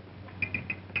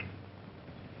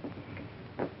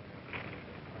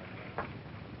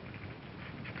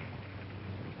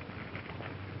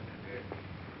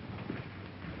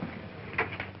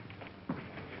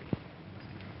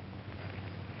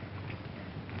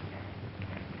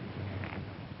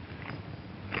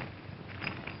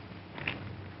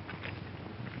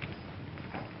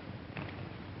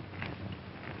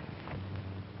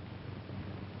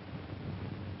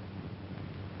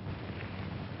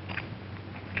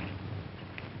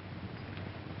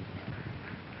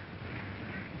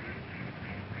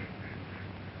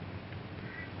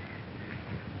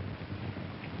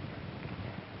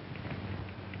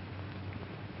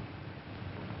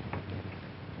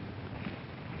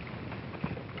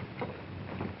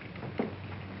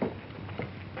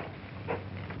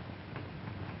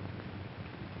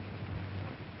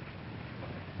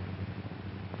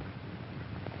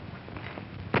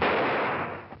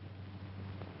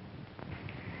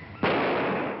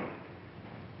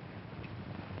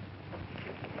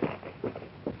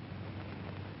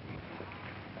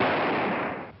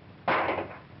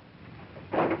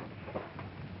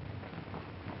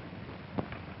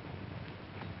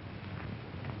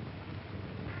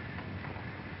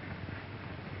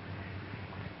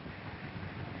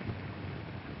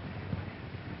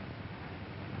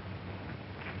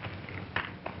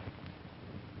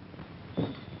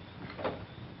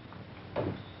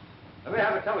 Let me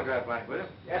have a telegraph blank, will you?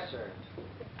 Yes, sir.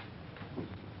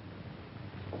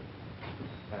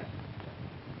 Thanks.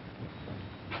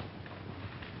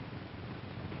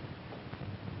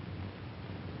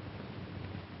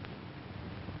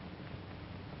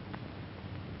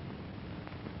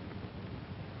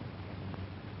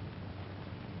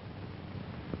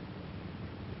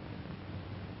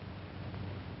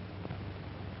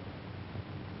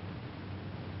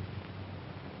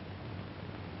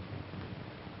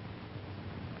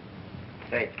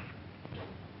 Say,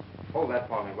 hold that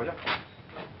for me, will you?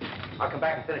 I'll come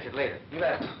back and finish it later. You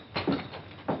bet.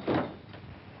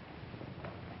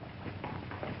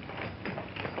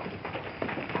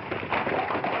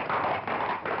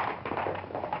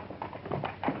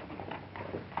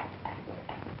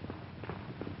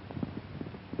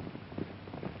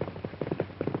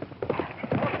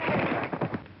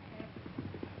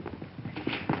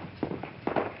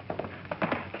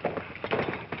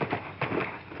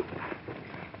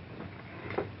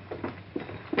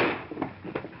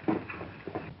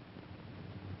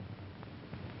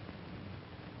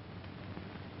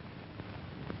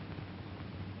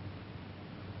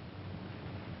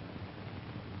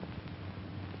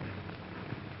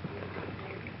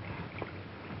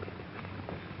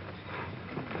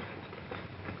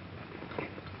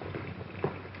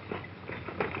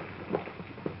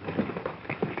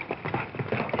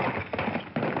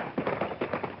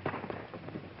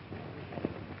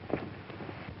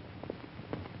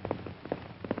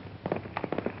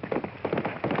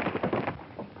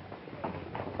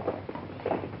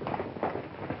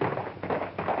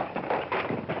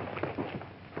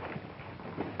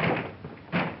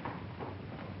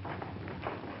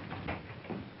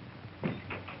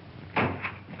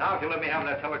 Now, if you let me have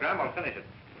that telegram, I'll finish it.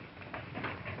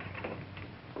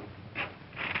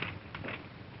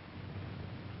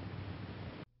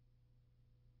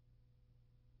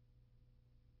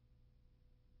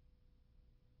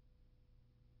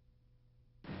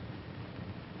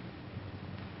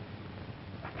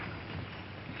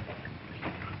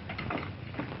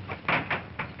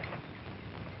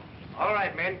 All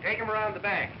right, men, take him around the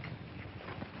bank.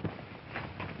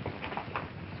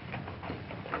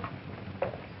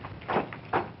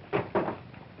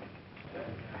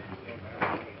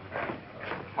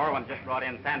 Corwin just brought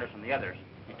in Sanderson and the others.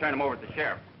 He turned them over to the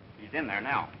sheriff. He's in there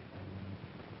now.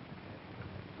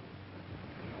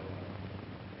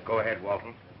 Go ahead,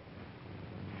 Walton.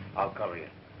 I'll cover you.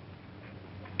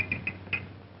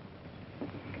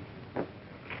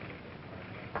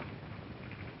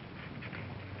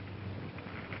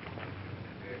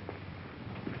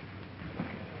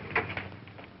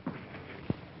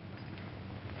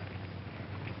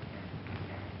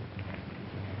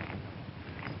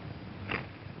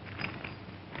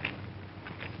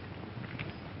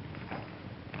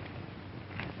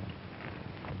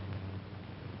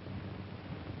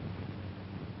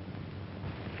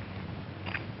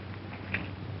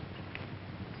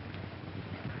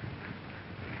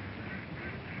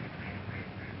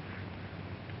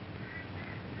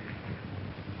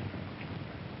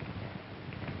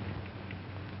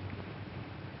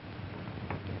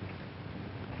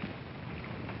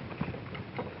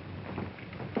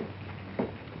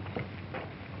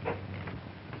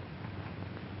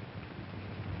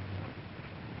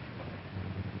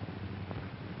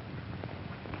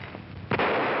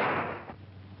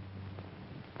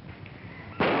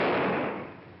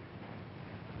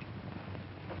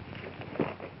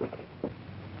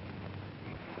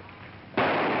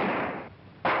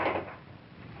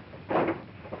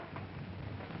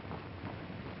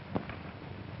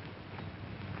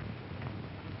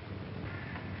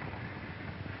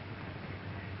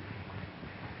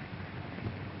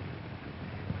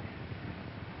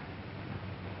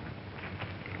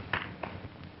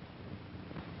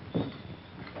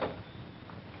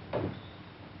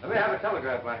 Let me have a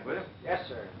telegraph blank, will you? Yes,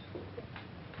 sir.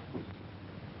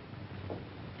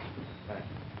 Thanks.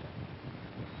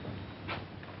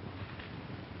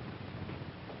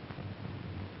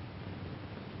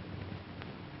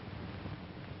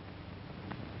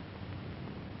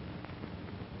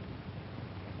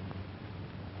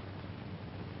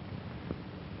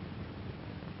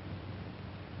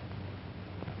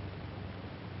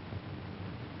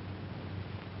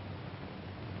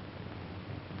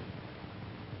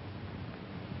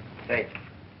 Say,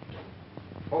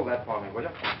 hold that for me, will you?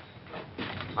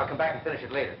 I'll come back and finish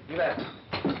it later. You bet.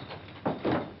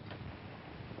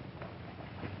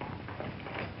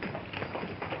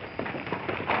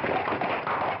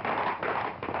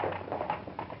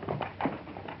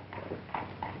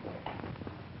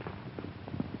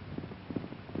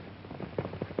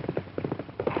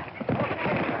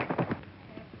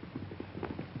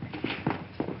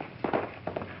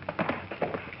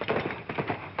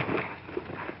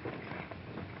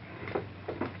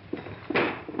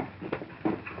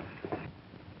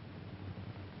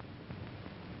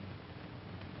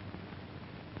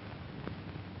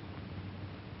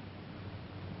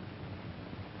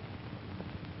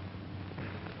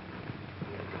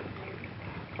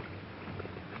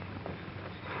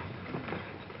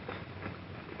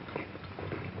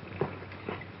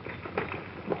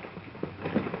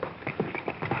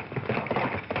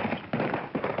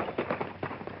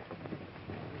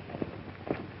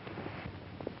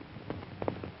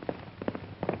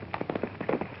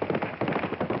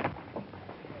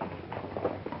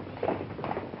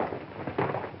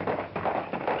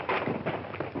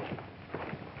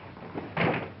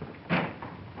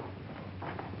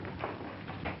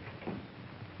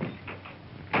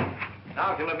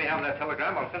 Now, if you let me have that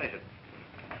telegram, I'll finish it.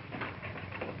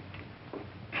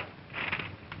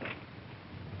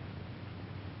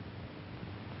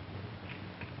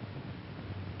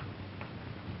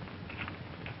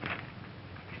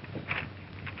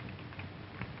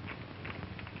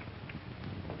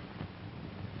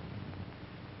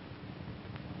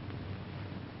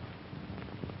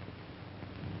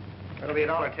 That'll be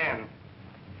 $1.10.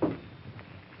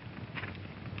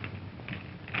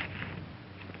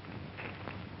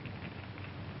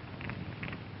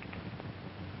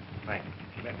 Thanks.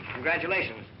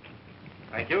 Congratulations.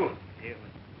 Thank you. Yeah.